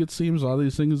fatigue. It seems all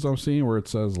these things I'm seeing where it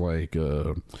says like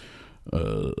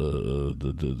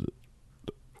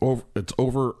it's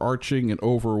overarching and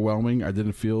overwhelming. I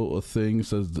didn't feel a thing,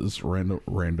 says this rando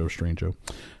strango.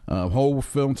 Whole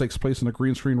film takes place in a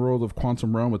green screen world of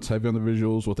Quantum Realm. It's heavy on the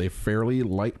visuals with a fairly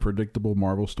light, predictable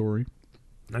Marvel story.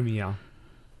 I mean, yeah.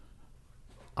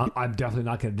 I'm definitely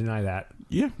not going to deny that.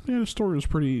 Yeah, the story was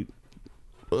pretty...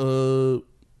 it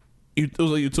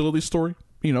was a utility story.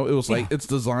 You know, it was like it's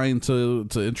designed to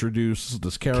introduce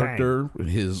this character, Kang.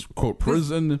 His, quote,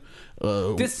 prison,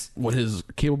 what he's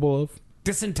capable of.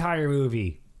 This entire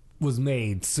movie was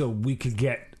made so we could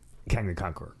get Kang the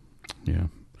Conqueror.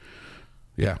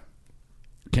 Yeah.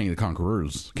 Kang the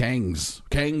Conquerors. Kang's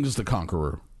the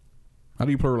Conqueror. How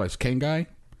do you pluralize? Kangai?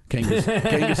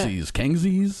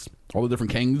 Kangsies? All the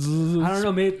different Kangs. I don't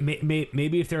know.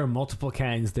 Maybe if there are multiple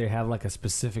Kangs, they have like a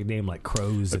specific name, like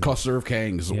crows. A cluster of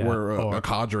Kangs, or a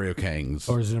cadre of Kangs.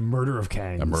 Or is it a murder of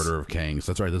Kangs? A murder of Kangs.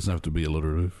 That's right. It doesn't have to be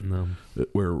alliterative. No.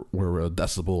 We're a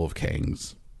decibel of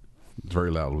Kangs. It's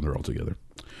very loud when they're all together.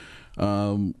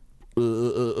 How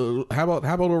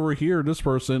about over here? This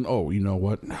person. Oh, you know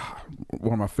what?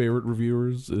 One of my favorite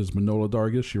reviewers is Manola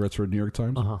Dargis. She writes for the New York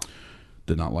Times.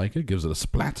 Did not like it. Gives it a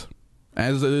splat.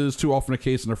 As it is too often the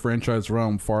case in the franchise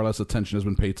realm, far less attention has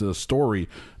been paid to the story,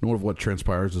 nor of what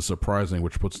transpires is surprising,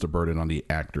 which puts the burden on the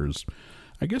actors.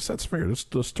 I guess that's fair.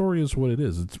 The story is what it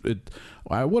is.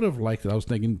 I would have liked it. I was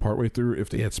thinking partway through if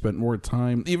they had spent more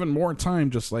time,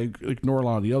 just like ignore a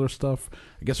lot of the other stuff.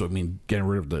 I guess it would mean getting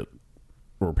rid of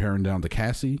or paring down the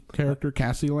Cassie character,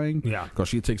 Cassie Lang. Yeah. Because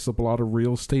she takes up a lot of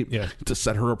real estate to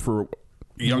set her up for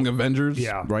Young Avengers.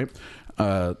 Yeah. Right?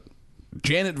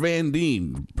 Janet Van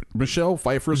Dien, Michelle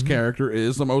Pfeiffer's character,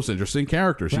 is the most interesting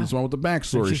character. She's the one with the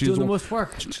backstory. She's doing the most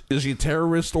work. Is she a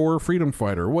terrorist or a freedom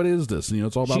fighter? What is this? You know,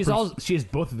 it's all about. She is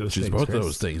both of those. She's things, both Chris. of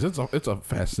those things. It's a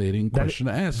fascinating question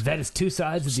to ask. That is two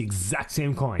sides of the exact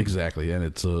same coin. Exactly, and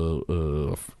it's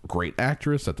a great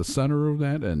actress at the center of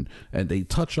that, and they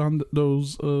touch on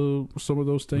those some of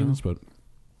those things, but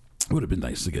it would have been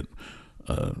nice to get.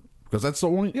 Because that's the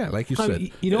only, like you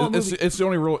said, it's the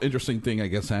only real interesting thing, I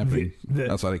guess, happening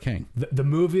outside of Kang. The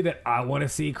movie that I want to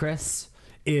see, Chris,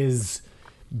 is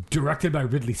directed by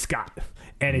Ridley Scott,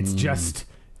 and it's just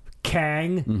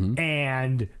Kang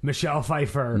and Michelle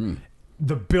Pfeiffer.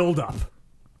 The build-up.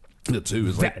 The two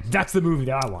is that's the movie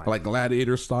that I want, like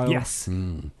Gladiator style. Yes,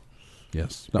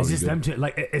 yes. It's just them two.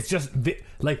 Like it's just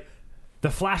the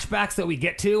flashbacks that we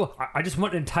get to, I just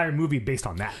want an entire movie based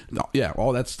on that. No, yeah,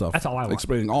 all that stuff. That's all I want.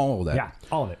 Explaining all of that. Yeah,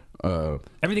 all of it.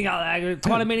 Everything out.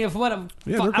 Quantumania, whatever.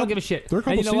 Yeah, I don't give a shit. There are a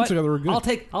couple scenes together were good.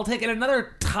 I'll take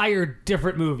another tired,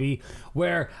 different movie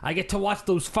where I get to watch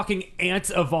those fucking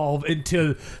ants evolve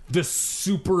into the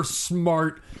super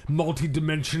smart,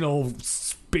 multi-dimensional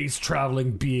space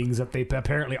traveling beings that they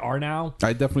apparently are now.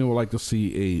 I definitely would like to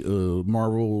see a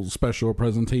Marvel special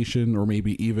presentation, or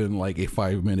maybe even like a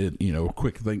 5-minute,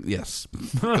 quick thing. Yes,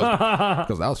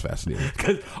 because that was fascinating.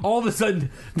 Because all of a sudden,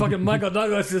 fucking Michael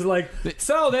Douglas is like,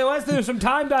 so there was some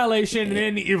time dilation and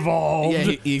then evolved.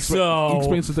 Yeah, he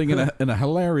explains the thing in a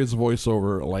hilarious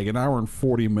voiceover, like an hour and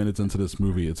 40 minutes into this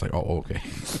movie. It's like, oh, okay.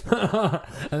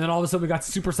 And then all of a sudden we got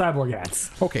super cyborg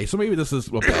ants. Okay, so maybe this is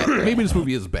bad. Maybe this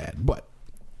movie is bad, but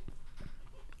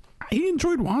I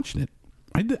enjoyed watching it.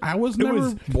 I was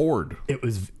never bored. It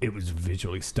was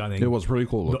visually stunning. It was pretty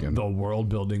cool looking. The world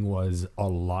building was a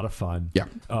lot of fun. Yeah.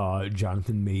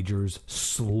 Jonathan Majors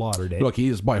slaughtered it. Look, he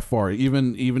is by far,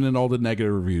 even in all the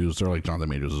negative reviews, they're like, Jonathan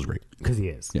Majors is great. Because he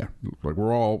is. Yeah. Like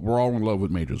we're all in love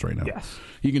with Majors right now. Yes.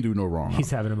 He can do no wrong.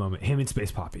 He's having a moment. Him and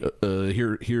Space Poppy.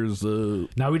 Here's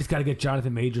now we just got to get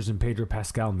Jonathan Majors and Pedro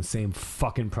Pascal in the same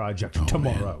fucking project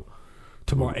tomorrow. Man.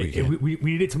 Tomorrow, we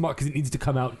need it tomorrow because it needs to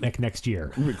come out next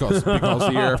year. Because the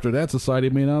year after that,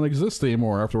 society may not exist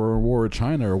anymore. After we're in war with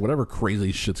China or whatever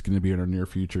crazy shit's going to be in our near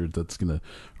future, that's going to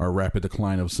our rapid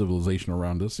decline of civilization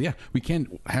around us. Yeah, we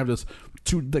can't have this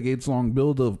 2 decades long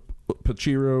build of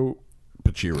Pacino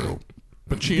De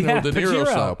Niro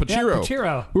style.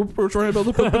 Pacino. We're trying to build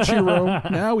a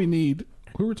Pacino. Now we need.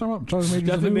 Who were we talking about?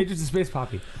 Jonathan Majors and Space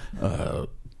Poppy.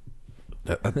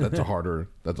 That's a harder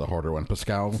one.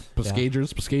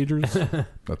 Pascagers.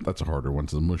 That's a harder one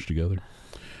to mush together.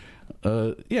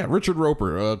 Richard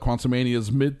Roper,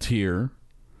 Quantumania's mid-tier,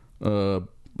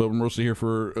 but But we're mostly here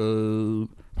for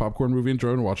popcorn movie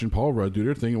enjoyment and watching Paul Rudd do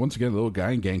their thing. And once again, the little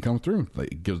guy and gang come through.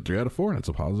 Like, it gives 3 out of 4, and it's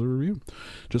a positive review.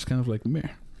 Just kind of like, meh.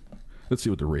 Let's see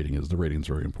what the rating is. The rating's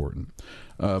very important.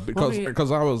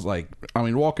 Because I was like,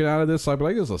 walking out of this, I'd be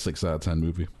like, it's a 6 out of 10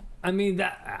 movie. I mean,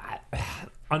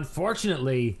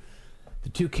 unfortunately, the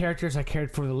 2 characters I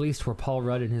cared for the least were Paul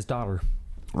Rudd and his daughter.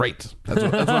 Right. That's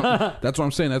what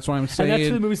I'm saying. That's what I'm saying. And that's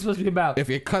what the movie's supposed to be about. If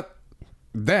you cut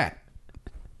that,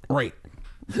 right,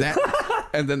 that,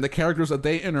 and then the characters that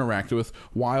they interact with,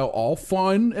 while all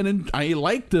fun, and I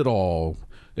liked it all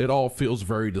feels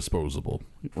very disposable,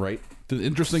 right? The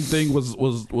interesting thing was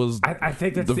I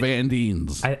think that's the Van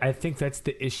Deens. I think that's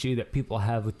the issue that people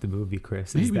have with the movie,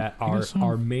 Chris, is that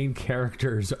our main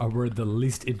characters were the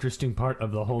least interesting part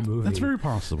of the whole movie. That's very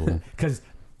possible. Because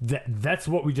that's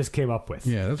what we just came up with.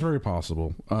 Yeah, that's very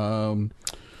possible.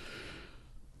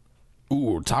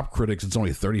 Top critics, it's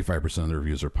only 35% of the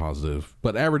reviews are positive,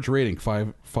 but average rating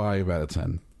 5 out of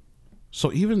 10.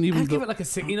 So even I give it like a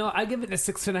 6. I give it a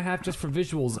 6.5 just for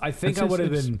visuals. I think I would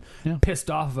have been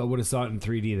pissed off if I would have saw it in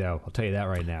 3D, though. I'll tell you that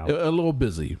right now. A little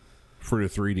busy for the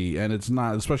 3D, and it's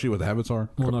not, especially with Avatar.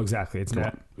 Well, no, exactly. It's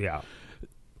not. Yeah,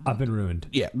 I've been ruined.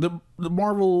 Yeah, the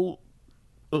Marvel,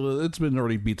 it's been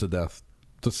already beat to death.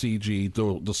 The CG,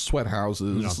 the sweat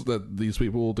houses that these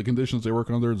people, the conditions they work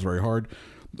under, is very hard.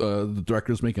 The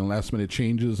director's making last minute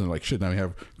changes, and like, shit, now we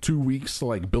have 2 weeks to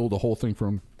like build the whole thing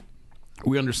from.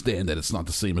 We understand that it's not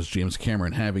the same as James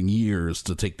Cameron having years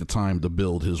to take the time to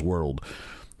build his world,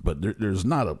 but there's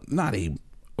not a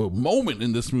moment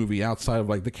in this movie outside of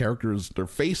like the characters, their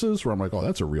faces, where I'm like, oh,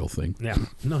 that's a real thing. Yeah,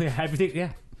 no, yeah, everything,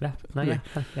 yeah.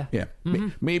 Yeah. Mm-hmm.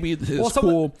 Maybe his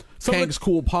Kang's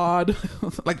cool pod,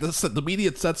 like the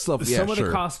immediate set stuff. Yeah, some of the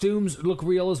costumes look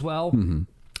real as well. Mm-hmm.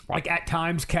 Like at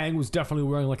times, Kang was definitely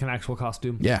wearing like an actual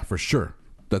costume. Yeah, for sure.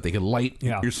 That they can light.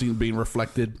 Yeah. You're seeing being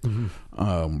reflected.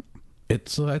 Mm-hmm.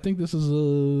 It's. I think this is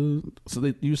so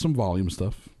they use some volume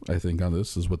stuff. I think on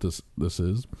this is what this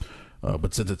is.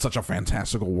 But since it's such a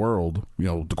fantastical world,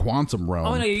 the quantum realm.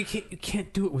 Oh no, you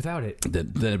can't do it without it.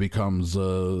 Then it becomes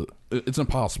it's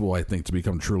impossible, I think, to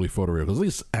become truly photoreal. Because at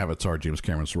least Avatar, James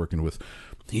Cameron's working with,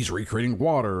 he's recreating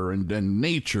water and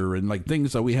nature and like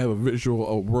things that we have a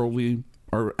visual, worldly,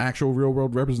 or actual real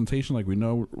world representation, like we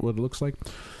know what it looks like.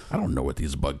 I don't know what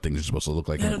these bug things are supposed to look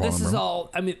like. This is all.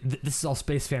 I mean, this is all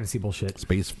space fantasy bullshit.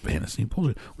 Space fantasy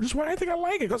bullshit, which is why I think I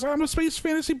like it, because I'm a space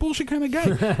fantasy bullshit kind of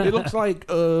guy. It looks like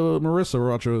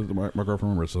Marissa, my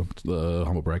girlfriend Marissa,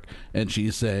 humble brag, and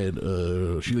she said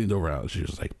she leaned over out. She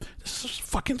was like, "This is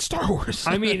fucking Star Wars."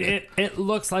 I mean, it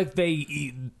looks like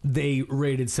they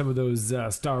raided some of those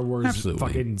Star Wars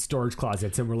fucking storage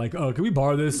closets and were like, "Oh, can we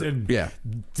borrow this?" And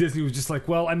Disney was just like,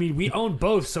 "Well, I mean, we own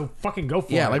both, so fucking go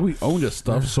for it." Yeah, like we own this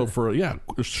stuff. So for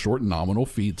short nominal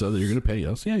fees that you're going to pay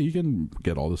us, you can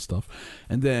get all this stuff.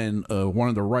 And then one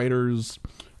of the writers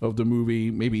of the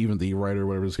movie, maybe even the writer,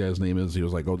 whatever this guy's name is, he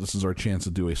was like, "Oh, this is our chance to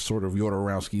do a sort of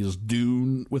Jodorowsky's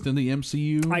Dune within the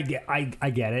MCU." I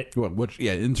get it. Which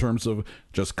in terms of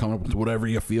just coming up with whatever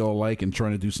you feel like and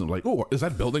trying to do something like, "Oh, is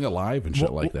that building alive?" and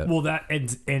shit like that. Well, that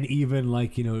and even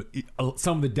like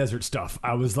some of the desert stuff.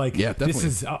 I was like, yeah, definitely.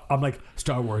 This is I'm like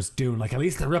Star Wars Dune. Like at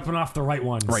least they're ripping off the right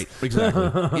ones. Right,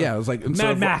 exactly. Yeah, it was like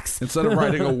Mad Max. Instead of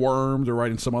writing a worm, they're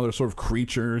writing some other sort of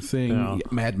creature thing. Yeah.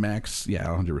 Mad Max. Yeah,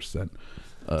 100%.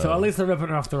 So at least they're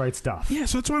ripping off the right stuff. Yeah,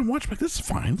 so that's why I'm watching. Like, this is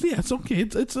fine. Yeah, it's okay.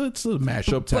 It's a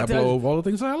mashup tableau of all the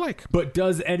things I like. But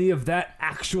does any of that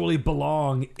actually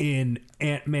belong in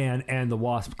Ant-Man and the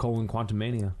Wasp: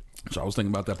 Quantumania? So I was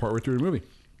thinking about that part right through the movie.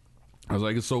 I was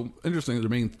like, it's so interesting that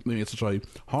they're making such a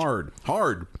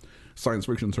hard science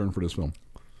fiction turn for this film,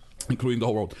 including the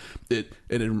whole world. It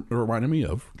reminded me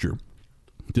of, Drew,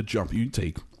 the jump you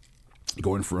take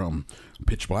going from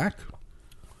Pitch Black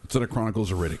to the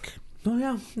Chronicles of Riddick. Oh,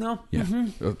 yeah. No. Yeah.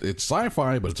 Mm-hmm. It's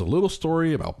sci-fi, but it's a little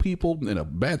story about people in a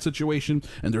bad situation,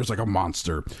 and there's like a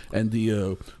monster. And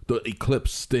the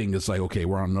eclipse thing is like, okay,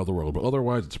 we're on another world. But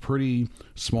otherwise, it's pretty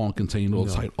small and contained.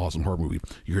 It's like awesome horror movie.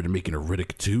 You heard they're making a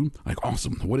Riddick 2? Like,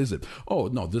 awesome. What is it? Oh,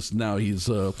 no, he's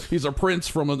a prince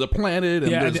from the planet,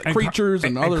 and there's creatures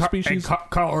and other species. And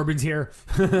Carl Urban's here.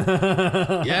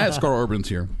 Yes, Carl Urban's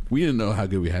here. We didn't know how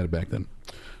good we had it back then.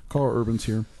 Carl Urban's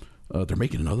here. They're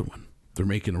making another one. They're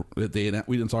making. We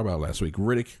didn't talk about it last week.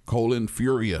 Riddick: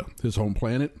 Furia, his home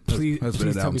planet. Please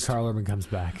tell me Carl Urban comes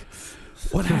back.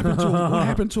 What happened to him? What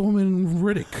happened to him in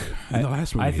Riddick in the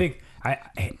last movie? I think.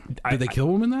 Did they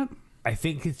kill him in that? I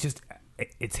think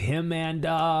it's him and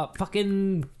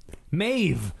fucking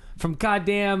Maeve from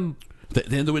goddamn. The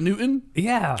end with Newton.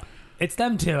 Yeah, it's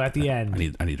them two at the end.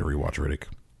 I need to rewatch Riddick.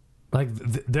 Like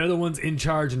they're the ones in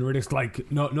charge, and Riddick's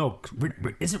like, no,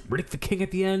 isn't Riddick the king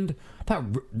at the end? I thought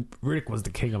Riddick was the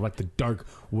king of like the dark,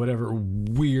 whatever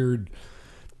weird,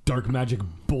 dark magic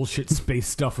bullshit space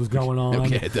stuff was going on.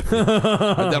 Okay, I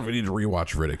definitely need to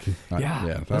rewatch Riddick.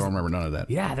 I don't remember none of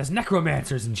that. Yeah, there's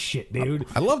necromancers and shit, dude.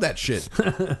 I love that shit.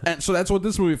 And so that's what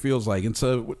this movie feels like. And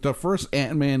so the first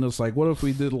Ant-Man is like, what if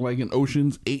we did like an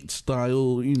Ocean's 8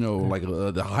 style, like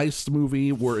the heist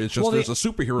movie where it's just there's a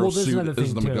superhero suit as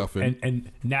the MacGuffin.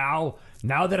 And now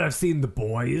that I've seen The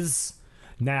Boys.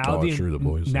 Now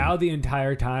the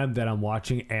entire time that I'm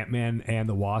watching Ant-Man and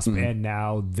the Wasp and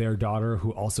now their daughter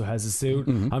who also has a suit,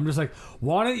 I'm just like,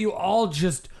 why don't you all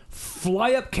just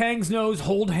fly up Kang's nose,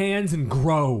 hold hands, and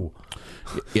grow?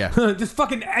 Yeah. Just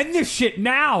fucking end this shit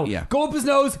now. Yeah. Go up his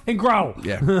nose and grow.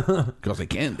 Yeah. Because they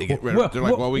can't. They get rid of, they're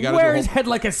like, well, we got to wear his head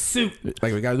like a suit.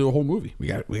 Like, we got to do a whole movie.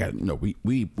 We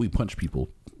punch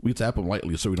people. We tap them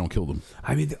lightly so we don't kill them.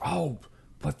 I mean,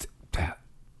 but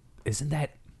isn't that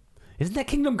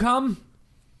Kingdom Come?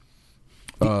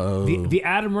 The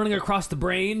atom running across the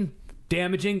brain,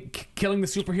 damaging, killing the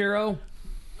superhero?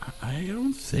 I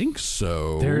don't think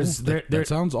so. That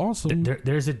sounds awesome.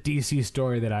 There's a DC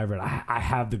story that I read. I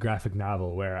have the graphic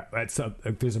novel where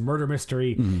there's a murder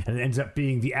mystery and it ends up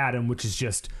being the Atom, which is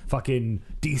just fucking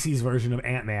DC's version of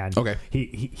Ant-Man. Okay.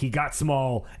 He got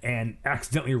small and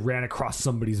accidentally ran across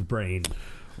somebody's brain.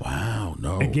 Wow,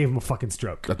 no. And gave him a fucking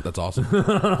stroke. That's awesome.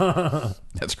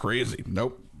 That's crazy.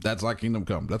 Nope. That's not Kingdom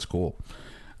Come. That's cool.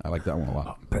 I like that one a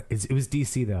lot. But it was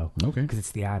DC, though. Okay. Because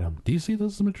it's the Atom. DC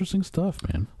does some interesting stuff,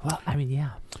 man. Well, I mean,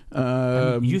 yeah.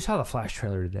 You saw the Flash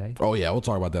trailer today. Oh, yeah. We'll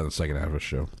talk about that in the second half of the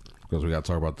show. Because we got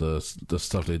to talk about the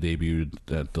stuff they debuted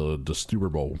at the Super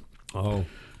Bowl. Oh.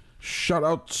 Shout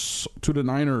outs to the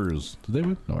Niners. Did they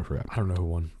win? No, I forgot. I don't know who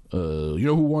won. You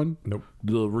know who won? Nope.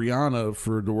 The Rihanna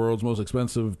for the world's most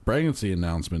expensive pregnancy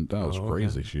announcement. That was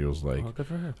crazy. Okay. She was like, good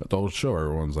for her. At the whole show,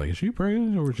 everyone's like, is she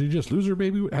pregnant or did she just lose her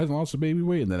baby? Hasn't lost her baby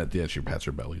weight? And then at the end, she pats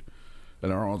her belly,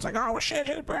 and everyone's like, oh shit,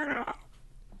 she's pregnant.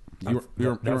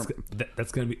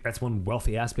 That's one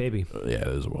wealthy ass baby. Yeah, it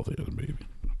is a wealthy ass baby.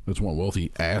 That's one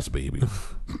wealthy ass baby.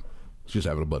 She's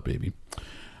having a butt baby.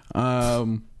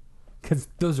 Because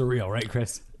those are real, right,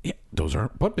 Chris? Yeah, those are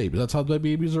butt babies. That's how the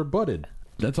babies are butted.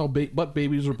 That's how butt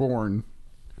babies are born.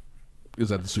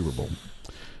 Is at the Super Bowl.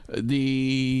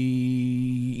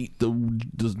 The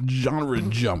genre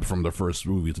jump from the first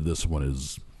movie to this one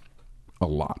is a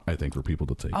lot, I think, for people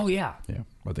to take. Oh yeah,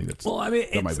 I think that's. Well, I mean,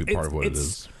 that might be part of what it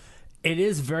is. It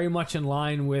is very much in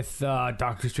line with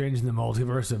Doctor Strange and the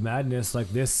Multiverse of Madness. Like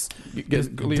this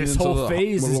whole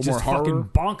phase is just fucking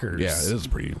bonkers. Yeah, it is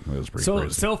pretty crazy.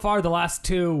 So far, the last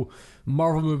two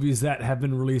Marvel movies that have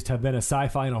been released have been a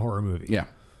sci-fi and a horror movie. Yeah.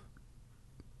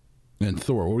 And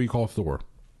Thor, what do you call Thor?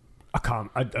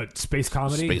 A space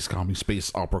comedy? Space comedy,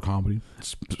 space opera comedy,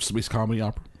 space comedy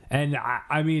opera. And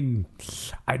I mean,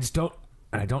 I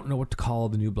don't know what to call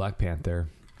the new Black Panther.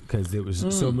 Because it was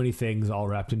so many things all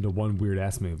wrapped into one weird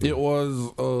ass movie. It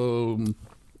was.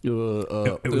 It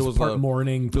was part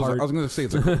mourning. I was going to say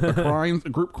it's a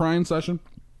group crying session.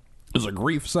 It was a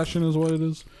grief session, is what it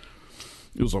is.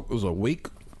 It was a wake,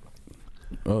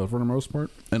 for the most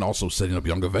part, and also setting up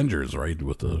Young Avengers, right,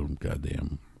 with the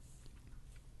goddamn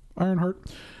Ironheart.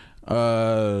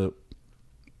 Yeah,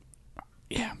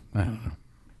 I don't know.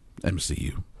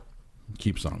 MCU.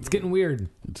 Keeps on. It's getting weird.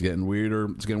 It's getting weirder.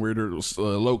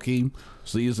 Loki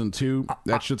season 2.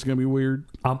 That shit's gonna be weird.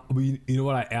 You know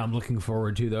what I am looking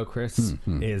forward to though, Chris,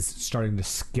 is starting to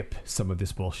skip some of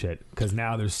this bullshit because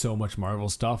now there's so much Marvel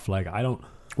stuff. Like I don't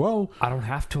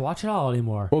have to watch it all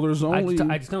anymore. Well, there's only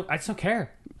I just don't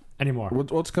care anymore.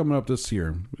 What's coming up this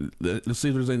year? Let's see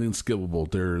if there's anything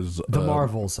skippable. There's the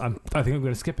Marvels. I think I'm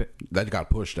going to skip it. That got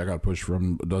pushed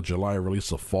from the July release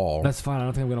to fall. That's fine. I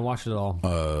don't think I'm going to watch it at all.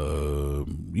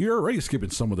 You're already skipping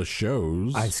some of the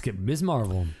shows. I skipped Ms.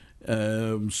 Marvel.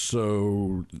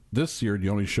 So this year the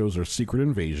only shows are Secret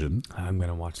Invasion. I'm going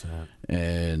to watch that.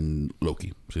 And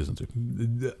Loki season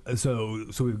 2. So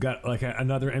we've got like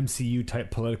another MCU type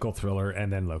political thriller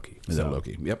and then Loki. Then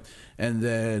Loki. Yep. And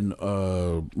then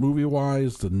movie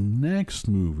wise, the next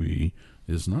movie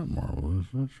is not Marvel.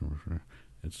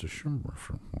 It's the Shermer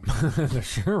film. The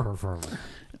Shermer film.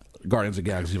 Guardians of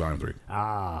the Galaxy Volume 3.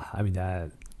 I mean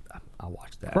that. I'll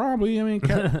watch that. Probably. I mean,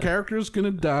 character's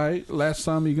gonna die. Last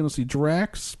time you're gonna see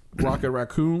Drax, Rocket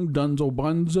Raccoon, Dunzo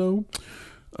Bunzo.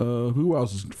 Who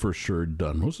else is for sure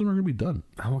done? Most of them are gonna be done.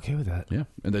 I'm okay with that. Yeah,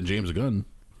 and then James Gunn.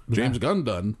 James Gunn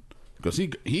done because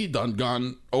he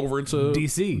gone over to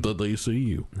DC, the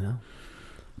DCU. Yeah,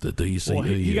 the DCU. Well,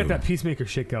 he got that Peacemaker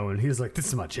shit going. He was like, "This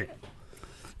is my shit."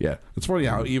 Yeah, it's funny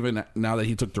how even now that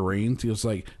he took the reins, he was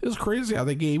like, "It's crazy how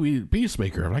they gave me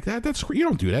Peacemaker." I'm like, "That's you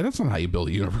don't do that. That's not how you build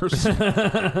a universe."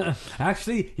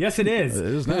 Actually, yes, it is. It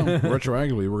is now.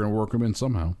 Retroactively, we're gonna work him in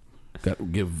somehow. Got to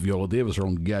give Viola Davis her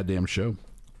own goddamn show.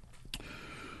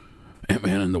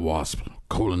 Ant-Man and the Wasp: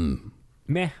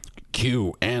 Meh.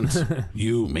 Q Ant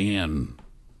you man.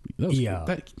 That was, Yeah.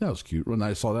 that was cute. When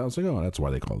I saw that, I was like, "Oh, that's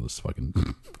why they call this fucking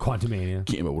Quantumania.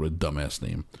 came up with a dumbass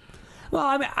name." Well,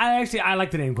 I mean, I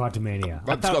like the name Quantumania.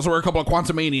 That's because we're a couple of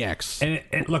Quantumaniacs. And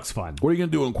it looks fun. What are you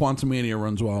gonna do when Quantumania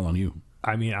runs wild on you?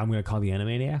 I mean, I'm going to call the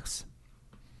Animaniacs.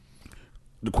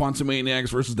 The Quantumaniacs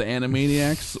versus the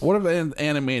Animaniacs. What if the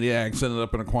Animaniacs ended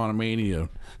up in a Quantumania?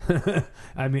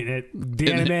 I mean, the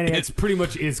Animaniacs pretty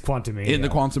much is Quantumania. In the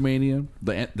Quantumania,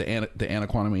 the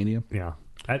Anaquantumania. Yeah,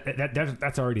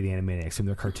 that's already the Animaniacs from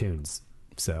their cartoons.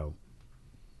 So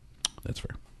That's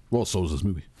fair. Well, so was this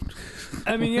movie.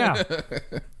 I mean, yeah,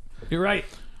 you're right.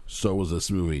 So was this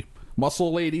movie.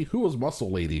 Muscle Lady. Who was Muscle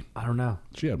Lady? I don't know.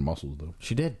 She had muscles though.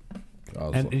 She did, I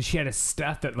was and she had a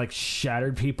staff that like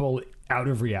shattered people out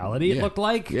of reality. It looked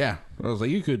like. Yeah, I was like,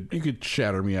 you could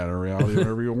shatter me out of reality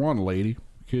whenever you want, lady. You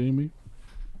kidding me?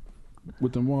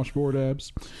 With them washboard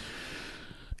abs.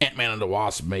 Ant-Man and the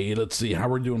Wasp made. Let's see how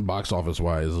we're doing box office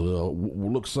wise.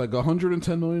 Looks like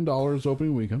 $110 million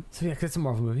opening weekend. So yeah, 'cause it's a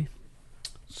Marvel movie.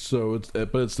 So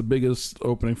it's the biggest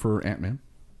opening for Ant-Man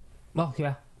Well,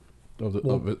 yeah. of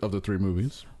the three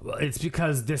movies. Well, it's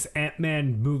because this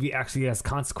Ant-Man movie actually has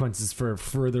consequences for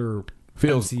further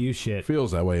MCU shit.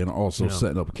 Feels that way, and also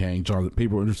setting up Kang.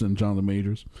 People are interested in Jonathan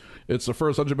Majors. It's the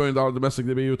first $100 million domestic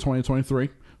debut of 2023.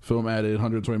 Film added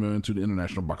 $120 million to the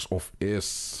international box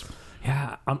office.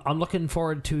 Yeah, I'm looking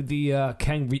forward to the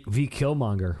Kang v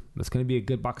Killmonger. That's going to be a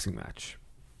good boxing match.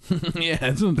 Yeah,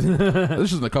 this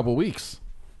is in a couple weeks.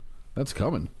 That's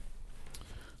coming.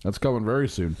 That's coming very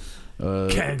soon.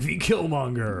 Kang v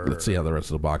Killmonger. Let's see how the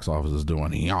rest of the box office is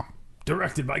doing. Yeah,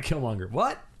 Directed by Killmonger.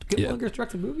 What? Killmonger's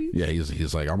directing movies? yeah.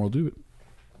 He's like, I'm gonna do it.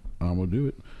 I'm gonna do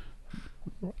it.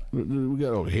 We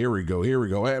got. Here we go.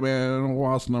 Ant-Man and the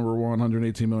Wasp #1,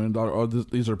 $118 million. Oh,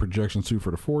 these are projections too for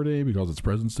the 4-day because it's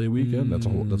President's Day weekend. That's a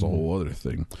whole other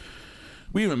thing.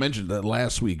 We even mentioned that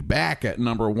last week. Back at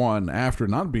 #1 after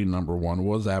not being #1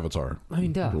 was Avatar. I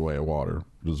mean, duh. The Way of Water.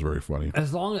 It was very funny.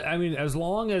 As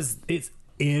long as it's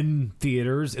in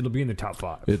theaters, it'll be in the top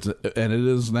 5. It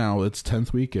is now its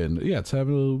 10th weekend. Yeah, it's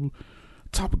having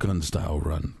a Top Gun style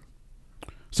run.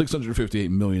 $658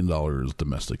 million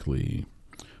domestically.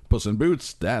 Puss in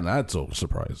Boots, that's a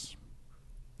surprise.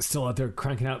 Still out there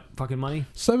cranking out fucking money.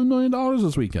 $7 million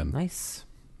this weekend. Nice.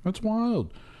 That's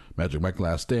wild. Magic Mike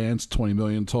Last Dance, $20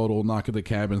 million total. Knock at the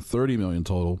Cabin, $30 million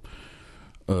total.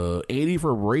 80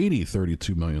 for Brady,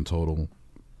 $32 million total.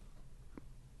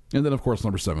 And then, of course,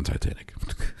 #7, Titanic.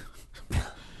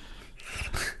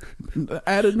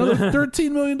 Added another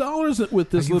 $13 million with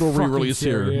this little re-release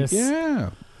here.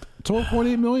 Yeah.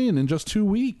 $12.8 million in just 2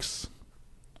 weeks.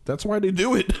 That's why they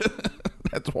do it.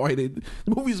 That's why the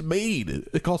movie's made.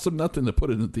 It costs them nothing to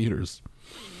put it in theaters.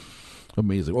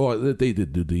 Amazing. Well, they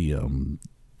did do the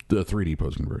 3D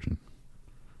post conversion.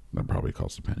 That probably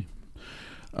cost a penny.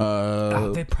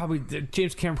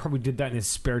 James Cameron probably did that in his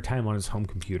spare time on his home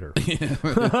computer.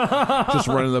 Just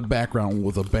running in the background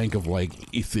with a bank of like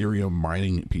Ethereum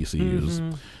mining PCUs.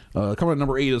 Coming at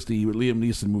 #8 is the Liam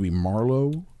Neeson movie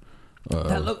Marlowe.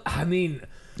 That looks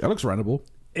rentable.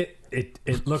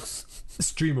 It looks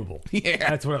streamable. Yeah,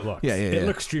 that's what it looks. Yeah. It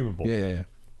looks streamable. Yeah.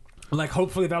 Like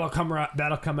hopefully that'll come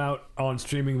out on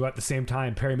streaming about the same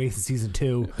time. Perry Mason season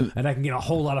 2, and I can get a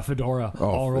whole lot of Fedora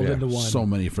all rolled into one. So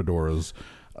many fedoras.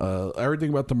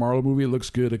 Everything about the Marlowe movie looks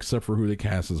good except for who they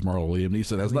cast as Marlowe. Liam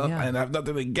Neeson and I have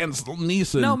nothing against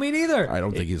Neeson. No, me neither. I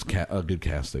don't think he's a good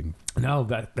casting. No,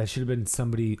 that should have been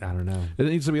somebody. I don't know. It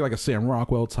needs to be like a Sam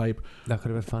Rockwell type. That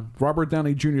could have been fun. Robert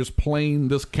Downey Jr. is playing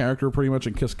this character pretty much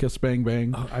in Kiss Kiss Bang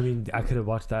Bang. Oh, I mean, I could have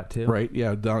watched that too. Right?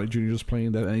 Yeah, Downey Jr. is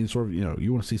playing that. Any sort of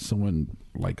you want to see someone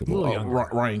like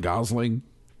Ryan Gosling.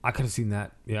 I could have seen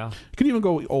that. Yeah. You could even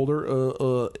go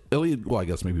older. Elliot. Well, I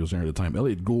guess maybe he was there at the time.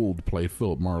 Elliot Gould played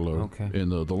Philip Marlowe in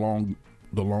the Long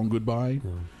Goodbye.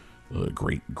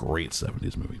 Great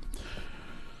 70s movie.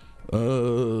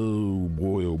 Oh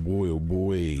boy!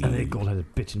 Elliot Gould has a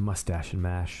bitchin' mustache and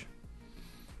mash.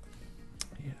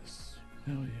 Yes.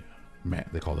 Hell yeah.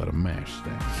 They call that a mash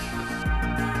stash.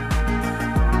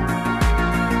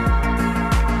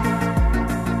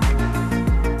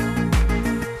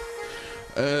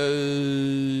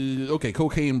 Okay,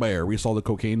 Cocaine Bear. We saw the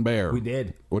Cocaine Bear. We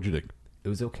did. What'd you think? It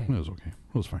was okay. It was okay.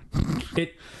 It was fine.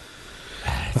 It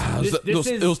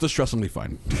was distressingly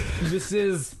fine. This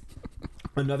is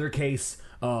another case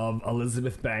of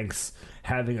Elizabeth Banks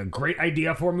having a great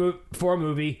idea for a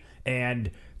movie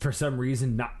and for some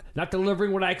reason not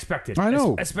delivering what I expected. I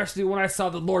know. Especially when I saw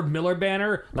the Lord Miller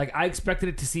banner. Like, I expected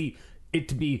it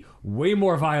to be way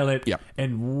more violent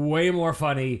and way more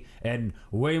funny and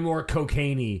way more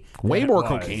cocaine-y. Way more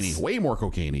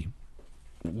cocaine-y.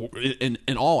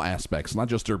 In all aspects, not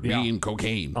just there being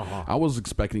cocaine. I was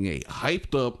expecting a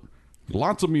hyped up,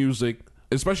 lots of music,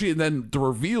 especially then the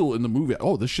reveal in the movie.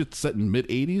 Oh, this shit's set in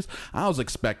mid-'80s. I was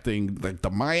expecting like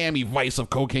the Miami Vice of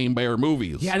Cocaine Bear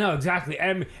movies. Yeah, no, exactly.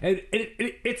 And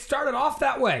it started off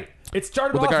that way. It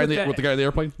started with off with the guy in the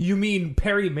airplane. You mean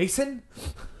Perry Mason?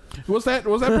 Was that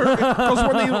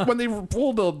because when they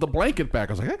pulled the blanket back,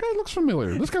 I was like, that guy looks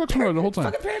familiar. This guy looks familiar the whole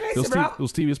time. Fucking Perry Mason, bro. It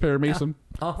was TV's Perry Mason,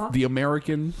 the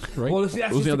American, right? Well, was he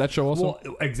on that show also?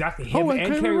 Well, exactly. Him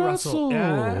and Kerry Russell.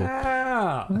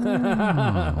 Yeah.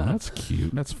 That's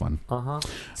cute. That's fun.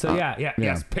 So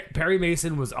yes. Perry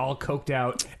Mason was all coked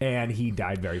out, and he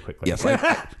died very quickly. Yes, I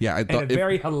thought in a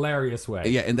very hilarious way.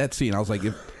 Yeah, in that scene, I was like,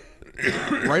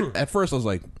 right at first, I was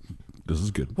like, this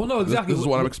is good. Well, no, exactly. This is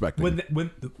what I'm expecting.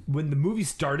 When the movie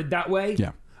started that way,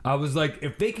 I was like,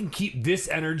 if they can keep this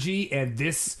energy and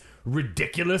this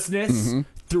ridiculousness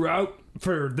throughout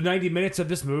for the 90 minutes of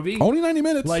this movie, only 90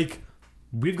 minutes, like,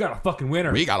 we've got a fucking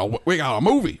winner. We got a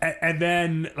movie. And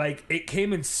then, like, it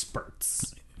came in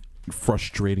spurts.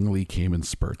 Frustratingly came in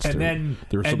spurts. And then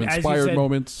there were some inspired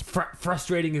moments.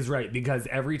 Frustrating is right, because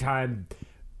every time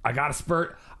I got a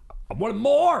spurt, I wanted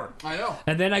more. I know.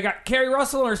 And then I got Kerry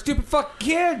Russell and her stupid fucking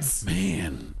kids.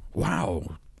 Man,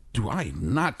 wow. Do I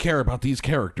not care about these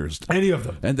characters? Any of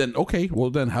them. And then, okay, well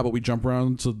then how about we jump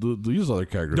around to these other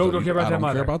characters? Don't care about them either.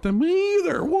 I don't care about them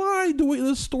either. Why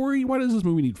does this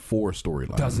movie need 4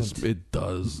 storylines? Doesn't. It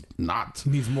does not.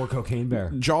 It needs more Cocaine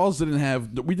Bear. Jaws we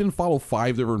didn't follow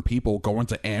 5 different people going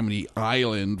to Amity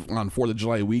Island on 4th of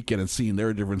July weekend and seeing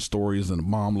their different stories, and a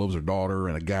mom loves her daughter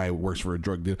and a guy who works for a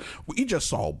drug dealer. We just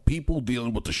saw people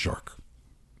dealing with the shark.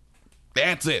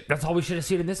 That's it. That's all we should have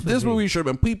seen in this movie. This movie should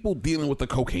have been people dealing with the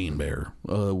cocaine bear.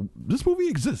 This movie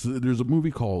exists. There's a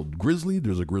movie called Grizzly.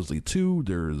 There's a Grizzly 2.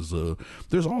 There's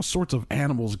all sorts of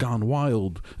animals gone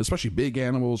wild, especially big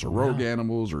animals or rogue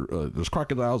animals. Or there's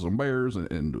crocodiles and bears,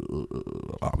 and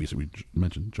obviously we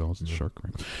mentioned Jaws and the shark.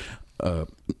 Right?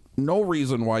 No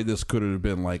reason why this could have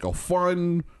been like a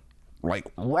fun,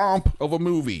 like romp of a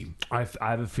movie. I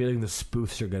have a feeling the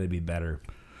spoofs are going to be better.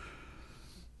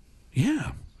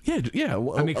 Yeah. Yeah.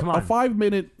 I mean, come on. A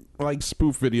 5-minute like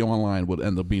spoof video online would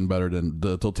end up being better than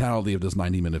the totality of this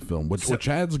 90-minute film, which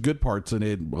adds good parts in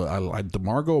it. The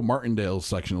Margot Martindale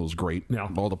section was great. Yeah.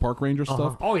 All the park ranger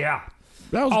stuff. Oh yeah.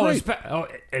 That was great.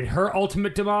 And her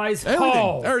ultimate demise.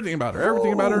 Everything about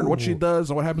her, and what she does,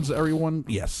 and what happens to everyone.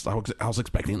 Yes, I was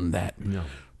expecting that.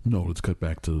 No, let's cut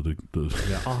back to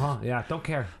the Yeah, don't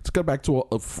care. Let's cut back to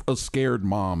a scared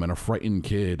mom and a frightened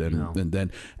kid, and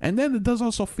then it does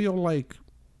also feel like.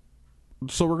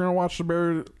 So we're gonna watch the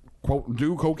bear quote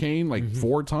do cocaine like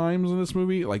 4 times in this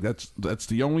movie. Like that's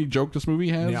the only joke this movie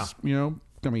has. Yeah. You know,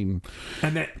 I mean,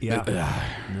 and then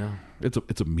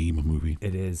it's a meme movie.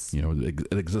 It is. You know,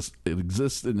 it exists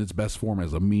in its best form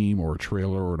as a meme or a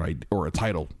trailer or a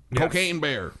title. Yes. Cocaine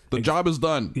Bear. The job is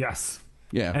done. Yes.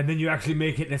 Yeah. And then you actually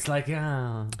make it, and it's like,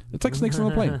 It's like Snakes on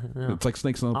the Plane. It's like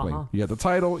Snakes on the Plane. You had the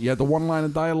title, you had the one line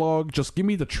of dialogue. Just give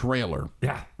me the trailer.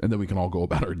 Yeah. And then we can all go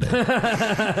about our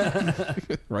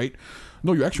day. Right?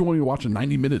 No, you actually want to watch a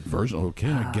 90-minute version.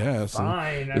 Okay, I guess.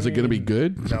 Fine. Is it going to be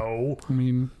good? No. I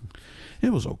mean,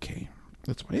 it was okay.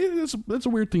 That's a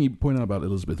weird thing you point out about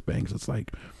Elizabeth Banks. It's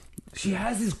like she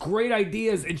has these great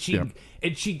ideas, and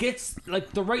she gets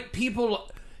like the right people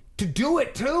to do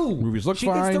it too. Movies look she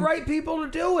fine. She gets the right people to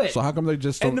do it. So how come they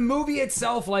just and the movie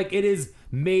itself, like, it is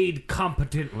made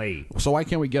competently. So why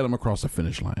can't we get them across the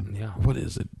finish line? Yeah. What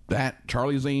is it? That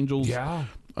Charlie's Angels? Yeah.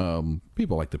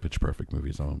 People like the Pitch Perfect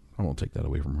movies. I won't take that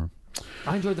away from her.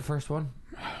 I enjoyed the first one.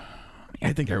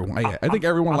 I think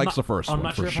everyone likes the first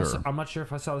one for sure. I'm not sure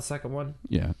if I saw the second one.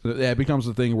 Yeah, it becomes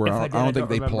a thing where I don't think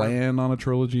they plan on a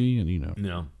trilogy,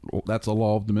 and that's a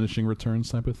law of diminishing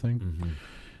returns type of thing. Mm-hmm.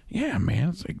 Yeah, man,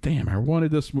 it's like, damn, I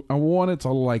wanted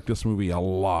to like this movie a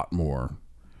lot more.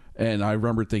 And I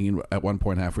remember thinking at one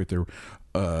point halfway through,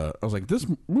 I was like, this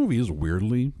movie is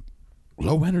weirdly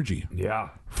low energy. Yeah,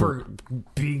 for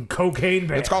being Cocaine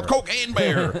Bear. It's called Cocaine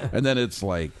Bear. And then it's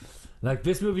like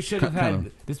this movie should have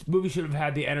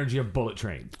had the energy of Bullet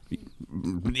Train.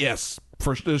 Yes,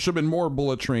 there should have been more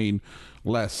Bullet Train,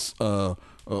 less Alden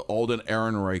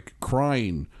Ehrenreich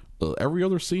crying every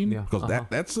other scene, because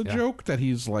that's a joke that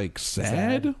he's like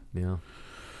sad. Yeah.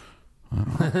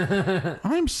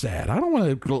 I'm sad. I don't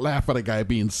want to laugh at a guy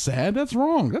being sad. That's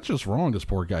wrong. That's just wrong, this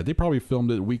poor guy. They probably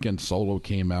filmed it. Weekend Solo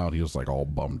came out. He was like all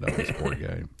bummed out, this poor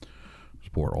guy. This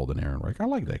poor Alden Ehrenreich. I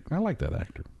like that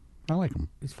actor. I like him.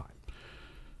 He's fine.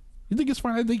 You think he's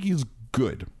fine? I think he's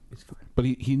good. He's fine. But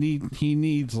he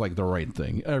needs like the right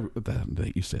thing.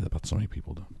 You say that about so many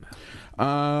people, though.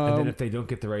 And then if they don't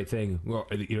get the right thing, well,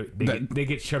 they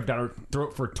get shoved down our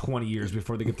throat for 20 years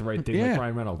before they get the right thing, like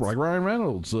Ryan Reynolds. Like Ryan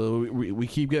Reynolds. We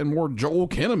keep getting more Joel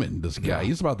Kinnaman. This guy,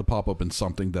 he's about to pop up in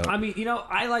something that. I mean,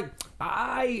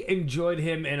 I enjoyed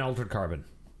him in Altered Carbon.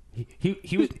 He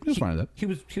was fine in that. He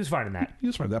was fine in that. He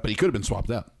was fine in that, but he could have been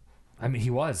swapped out. I mean, he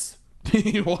was.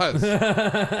 He was.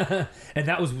 And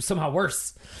that was somehow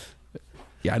worse.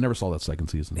 Yeah, I never saw that second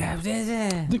season.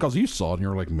 Because you saw it and you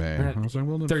were like, man. I was like,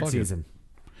 well, then Third season.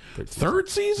 Third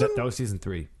season? That was season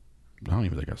 3. I don't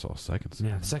even think I saw a second season.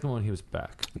 Yeah, the second one he was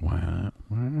back. Wow.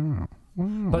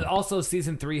 But also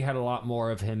season 3 had a lot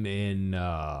more of him in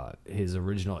his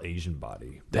original Asian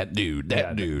body. That dude.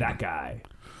 That guy.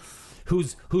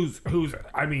 Who's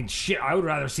I mean, shit, I would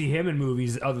rather see him in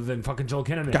movies other than fucking Joel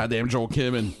Kinnaman. Goddamn Joel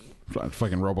Kinnaman.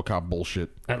 Fucking RoboCop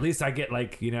bullshit. At least I get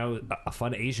a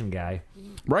fun Asian guy.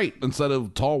 Right, instead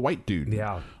of tall white dude.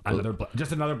 Yeah,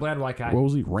 just another bland white guy. What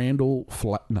was he?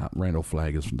 Not Randall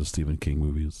Flagg is from the Stephen King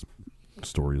movies.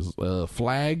 Stories.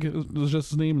 Flag is just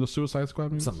his name in the Suicide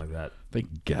Squad movies? Something like that.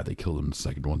 Thank God they killed him in the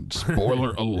second one.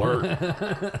 Spoiler alert.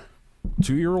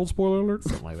 2-year-old spoiler alert?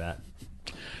 Something like that.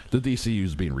 The DCU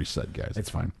is being reset, guys. It's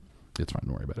fine. It's fine.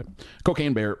 Don't worry about it.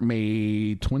 Cocaine Bear,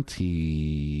 May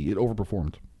 20. It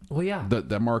overperformed. Well, yeah.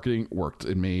 That marketing worked.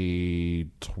 It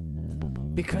made...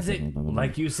 Because it,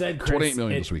 like you said, Chris... $28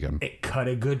 million this weekend. It cut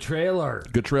a good trailer.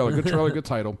 Good trailer, good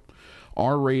title.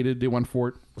 R-rated, they went for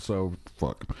it, so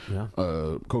fuck. Yeah.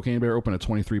 Cocaine Bear opened at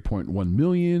 $23.1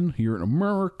 million here in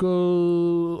America.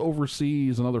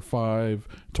 Overseas, another $5.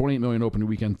 $28 million opening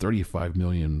weekend, $35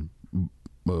 million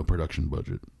production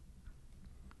budget.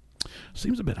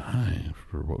 Seems a bit high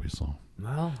for what we saw.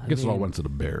 Well, I guess it all went to the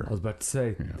bear. I was about to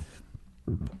say. Yeah.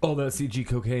 All that CG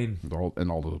cocaine.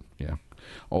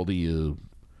 All the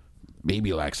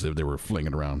baby laxative they were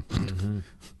flinging around. Mm-hmm.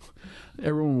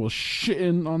 Everyone was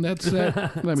shitting on that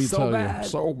set. Let me tell you.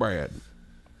 So bad.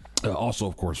 Also,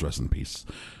 of course, rest in peace.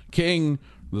 King,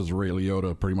 this is Ray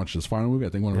Liotta, pretty much his final movie. I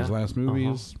think one of his last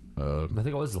movies. I think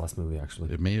it was his last movie,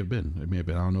 actually. It may have been. I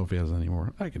don't know if he has any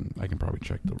more. I can probably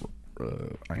check the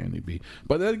IMDb.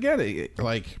 But then again,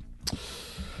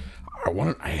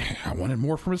 I wanted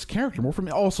more from his character, more from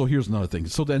me. Also, here's another thing.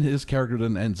 So then his character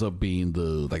then ends up being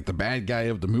the bad guy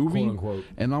of the movie, quote unquote.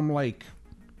 And I'm like,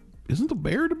 isn't the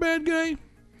bear the bad guy?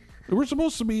 We're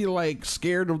supposed to be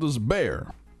scared of this bear.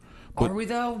 But are we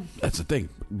though? That's the thing.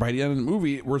 By the end of the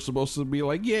movie, we're supposed to be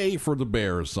like, yay for the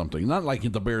bear or something. Not like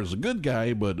the bear is a good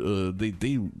guy, but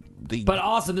they. But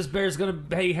also, this bear's gonna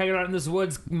be hanging out in this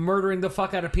woods, murdering the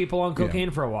fuck out of people on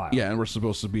cocaine for a while. Yeah, and we're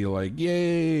supposed to be like,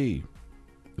 yay.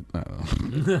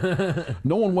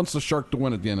 No one wants the shark to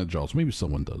win at the end of Jaws. Maybe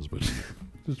someone does, but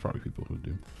there's probably people who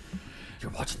do.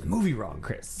 You're watching the movie wrong,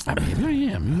 Chris. I mean, I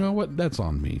am. You know what? That's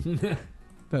on me.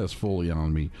 That is fully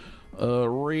on me.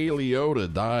 Ray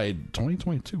Liotta died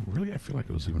 2022. Really? I feel like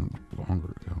it was even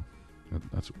longer ago.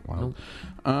 That's wild.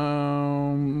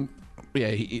 Nope. Yeah,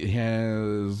 he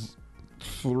has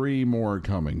 3 more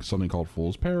coming. Something called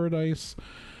Fool's Paradise.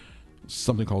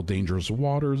 Something called Dangerous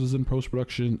Waters is in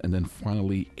post-production. And then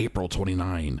finally, April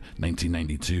 29,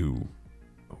 1992.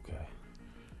 Okay.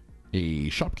 A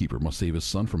shopkeeper must save his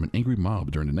son from an angry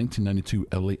mob during the 1992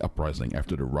 LA uprising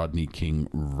after the Rodney King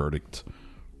verdict.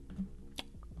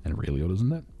 And Ray Liotta's in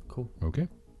that. Cool. Okay.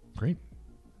 Great.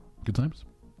 Good times.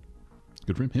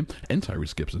 Good for him and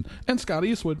Tyrese Gibson and Scott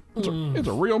Eastwood. It's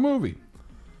a real movie.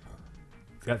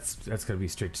 That's gonna be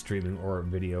straight to streaming or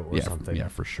video or something. Yeah,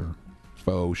 for sure.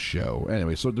 Faux show.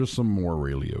 Anyway, so there's some more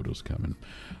Ray Liotta's coming.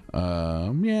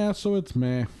 Yeah, so it's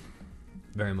meh.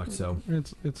 Very much so.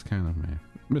 It's kind of meh.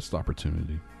 Missed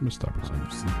opportunity.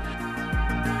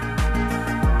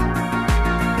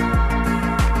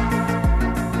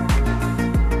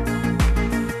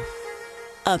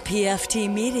 A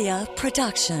PFT Media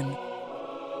production.